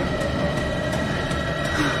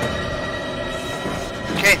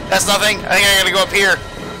 Okay, that's nothing. I think I gotta go up here.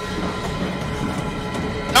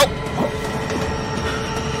 Nope.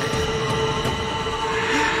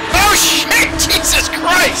 Oh shit! Jesus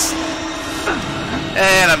Christ!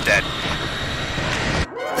 And I'm dead.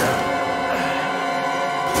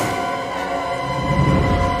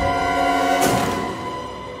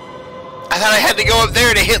 I thought I had to go up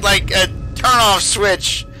there to hit like a turn-off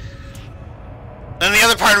switch. And the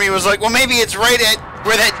other part of me was like, well, maybe it's right at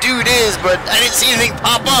where that dude is, but I didn't see anything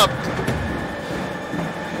pop up.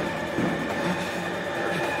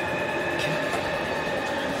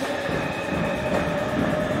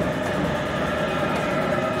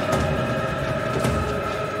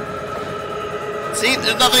 See,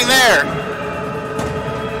 there's nothing there.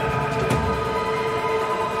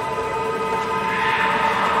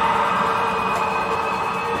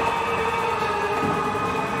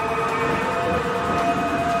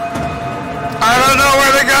 I don't know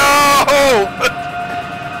where to go!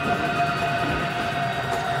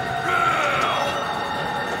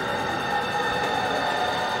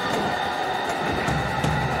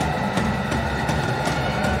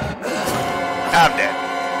 I'm dead.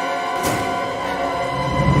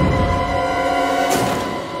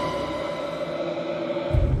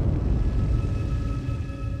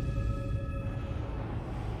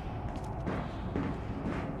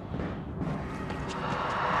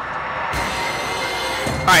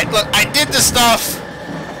 Alright, look, I did the stuff.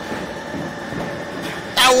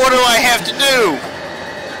 Now what do I have to do?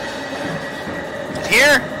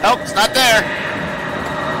 Here? Nope, it's not there.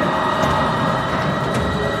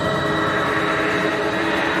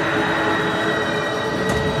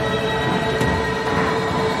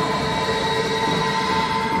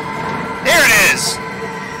 There it is!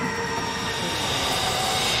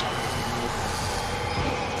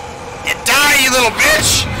 You die, you little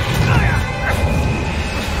bitch!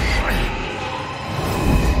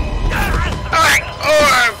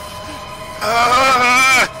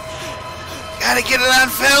 Gotta get it on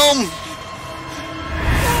film.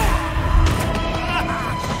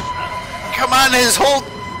 Come on, his whole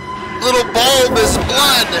little bulb is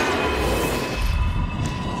blood.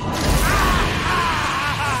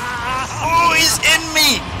 Oh, he's in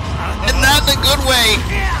me, and not in a good way.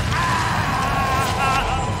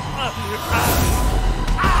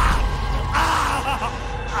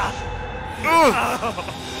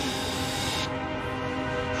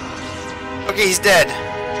 Okay, he's dead.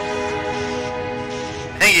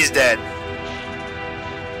 I think he's dead.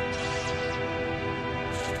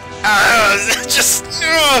 Just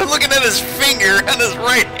looking at his finger on his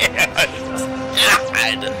right hand.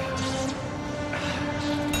 God.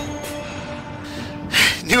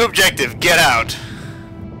 New objective, get out.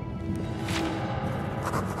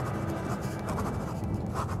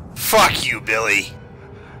 Fuck you, Billy.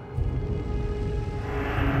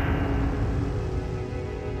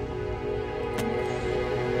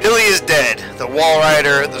 Billy is dead. The Wall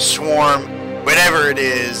Rider, the Swarm, whatever it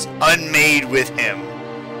is, unmade with him.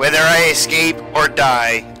 Whether I escape or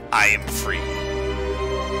die, I am free.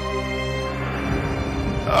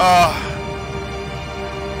 Oh.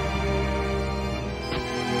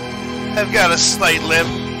 I've got a slight limp.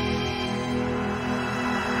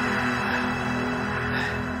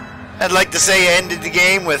 I'd like to say I ended the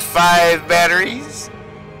game with 5 batteries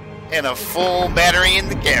and a full battery in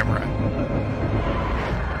the camera.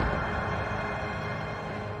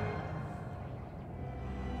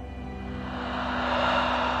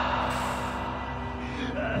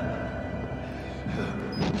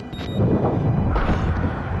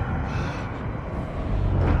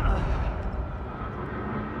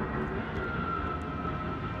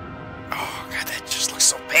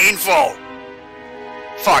 beautiful!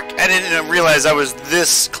 Fuck, I didn't realize I was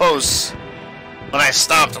this close when I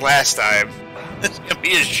stopped last time. This is gonna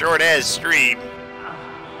be a short-ass stream.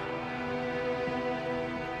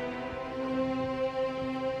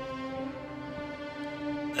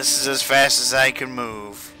 This is as fast as I can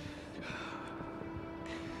move.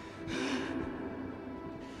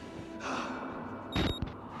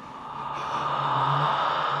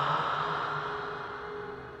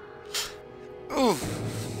 Ooh.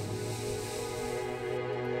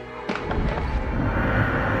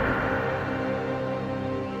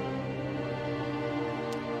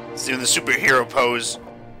 He's doing the superhero pose.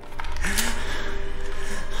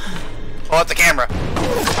 Pull out the camera.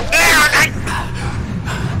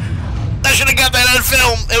 I should have got that on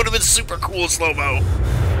film. It would have been super cool slow-mo.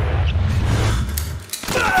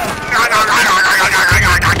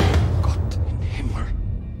 Gott in Himmel.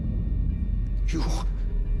 You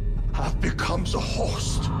have become the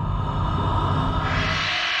host.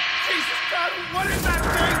 Jesus, God, what is that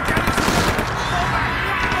thing?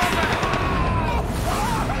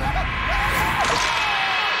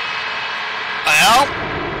 Well,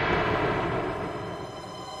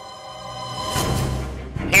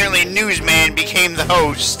 apparently Newsman became the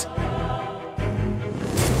host.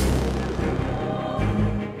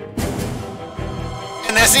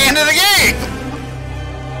 And that's the end of the game!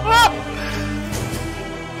 Ah.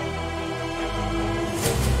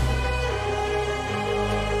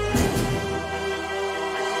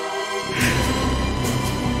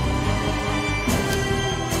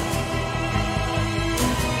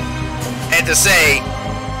 And to say,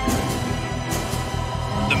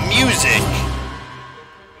 the music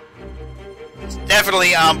is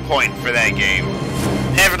definitely on point for that game.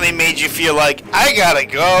 Definitely made you feel like, I gotta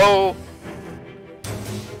go.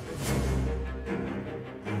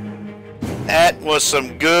 That was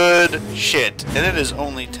some good shit. And it is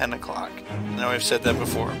only 10 o'clock. I know I've said that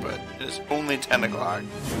before, but it is only 10 o'clock.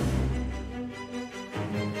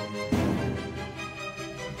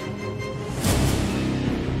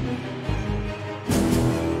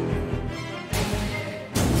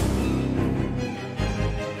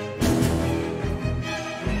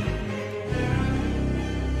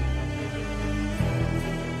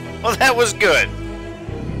 Well, that was good.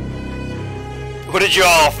 What did you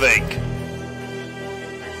all think?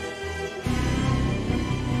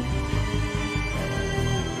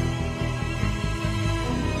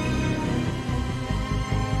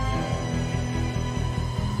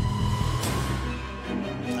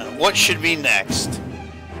 What should be next?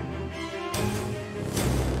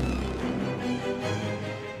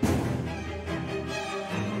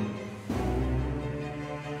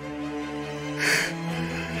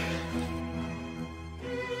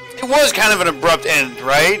 It was kind of an abrupt end,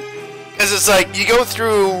 right? Because it's like, you go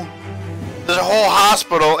through the whole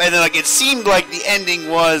hospital, and then like it seemed like the ending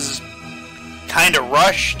was kind of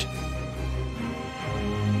rushed.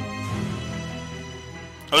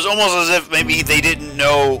 It was almost as if maybe they didn't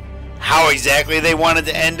know how exactly they wanted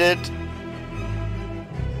to end it.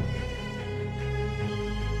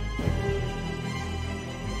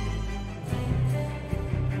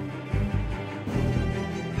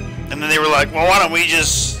 And then they were like, well, why don't we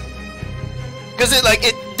just... Because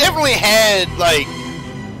it definitely had, like,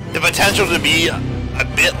 the potential to be a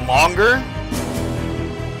bit longer.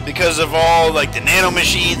 Because of all, like, the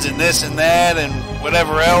nanomachines and this and that and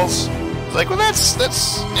whatever else. It's like, well, that's,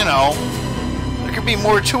 you know, there could be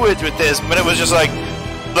more to it with this. But it was just like,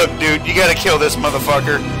 look, dude, you gotta kill this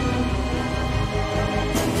motherfucker.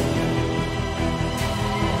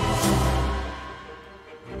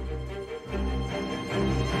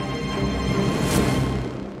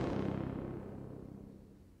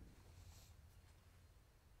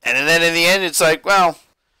 And then in the end, it's like, well,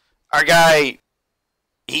 our guy,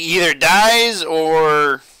 he either dies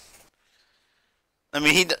or... I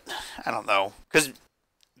mean, I don't know. Because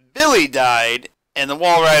Billy died, and the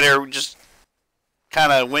Wall Rider just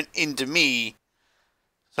kind of went into me.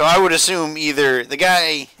 So I would assume either the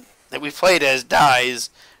guy that we played as dies,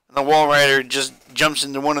 and the Wall Rider just jumps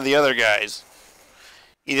into one of the other guys.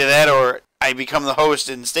 Either that or I become the host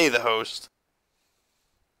and stay the host.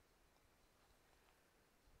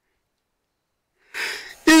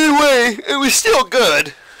 Either way, it was still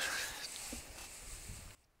good.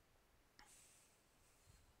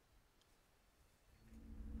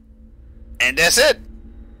 And that's it.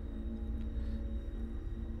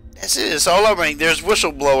 That's it. It's all over. There's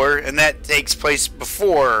Whistleblower, and that takes place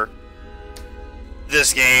before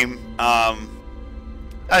this game. I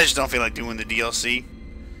just don't feel like doing the DLC.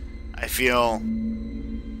 I feel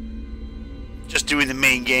just doing the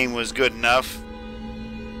main game was good enough.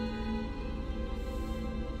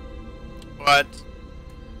 But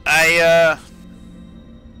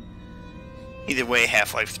either way,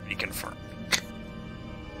 Half-Life 3 confirmed.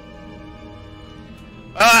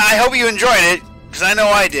 I hope you enjoyed it, because I know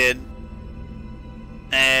I did.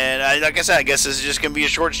 And like I said, I guess this is just going to be a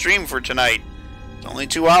short stream for tonight. It's only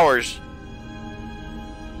 2 hours.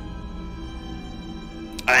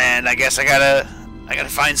 And I guess I gotta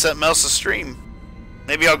find something else to stream.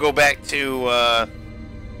 Maybe I'll go back to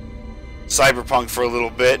Cyberpunk for a little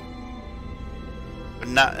bit. But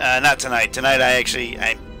not tonight. Tonight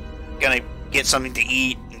I'm gonna get something to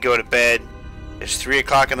eat and go to bed. It's 3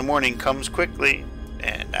 o'clock in the morning, comes quickly,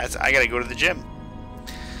 and I gotta go to the gym.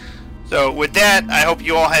 So with that, I hope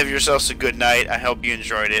you all have yourselves a good night. I hope you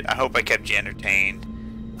enjoyed it. I hope I kept you entertained.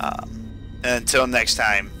 And until next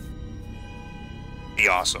time, be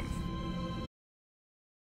awesome.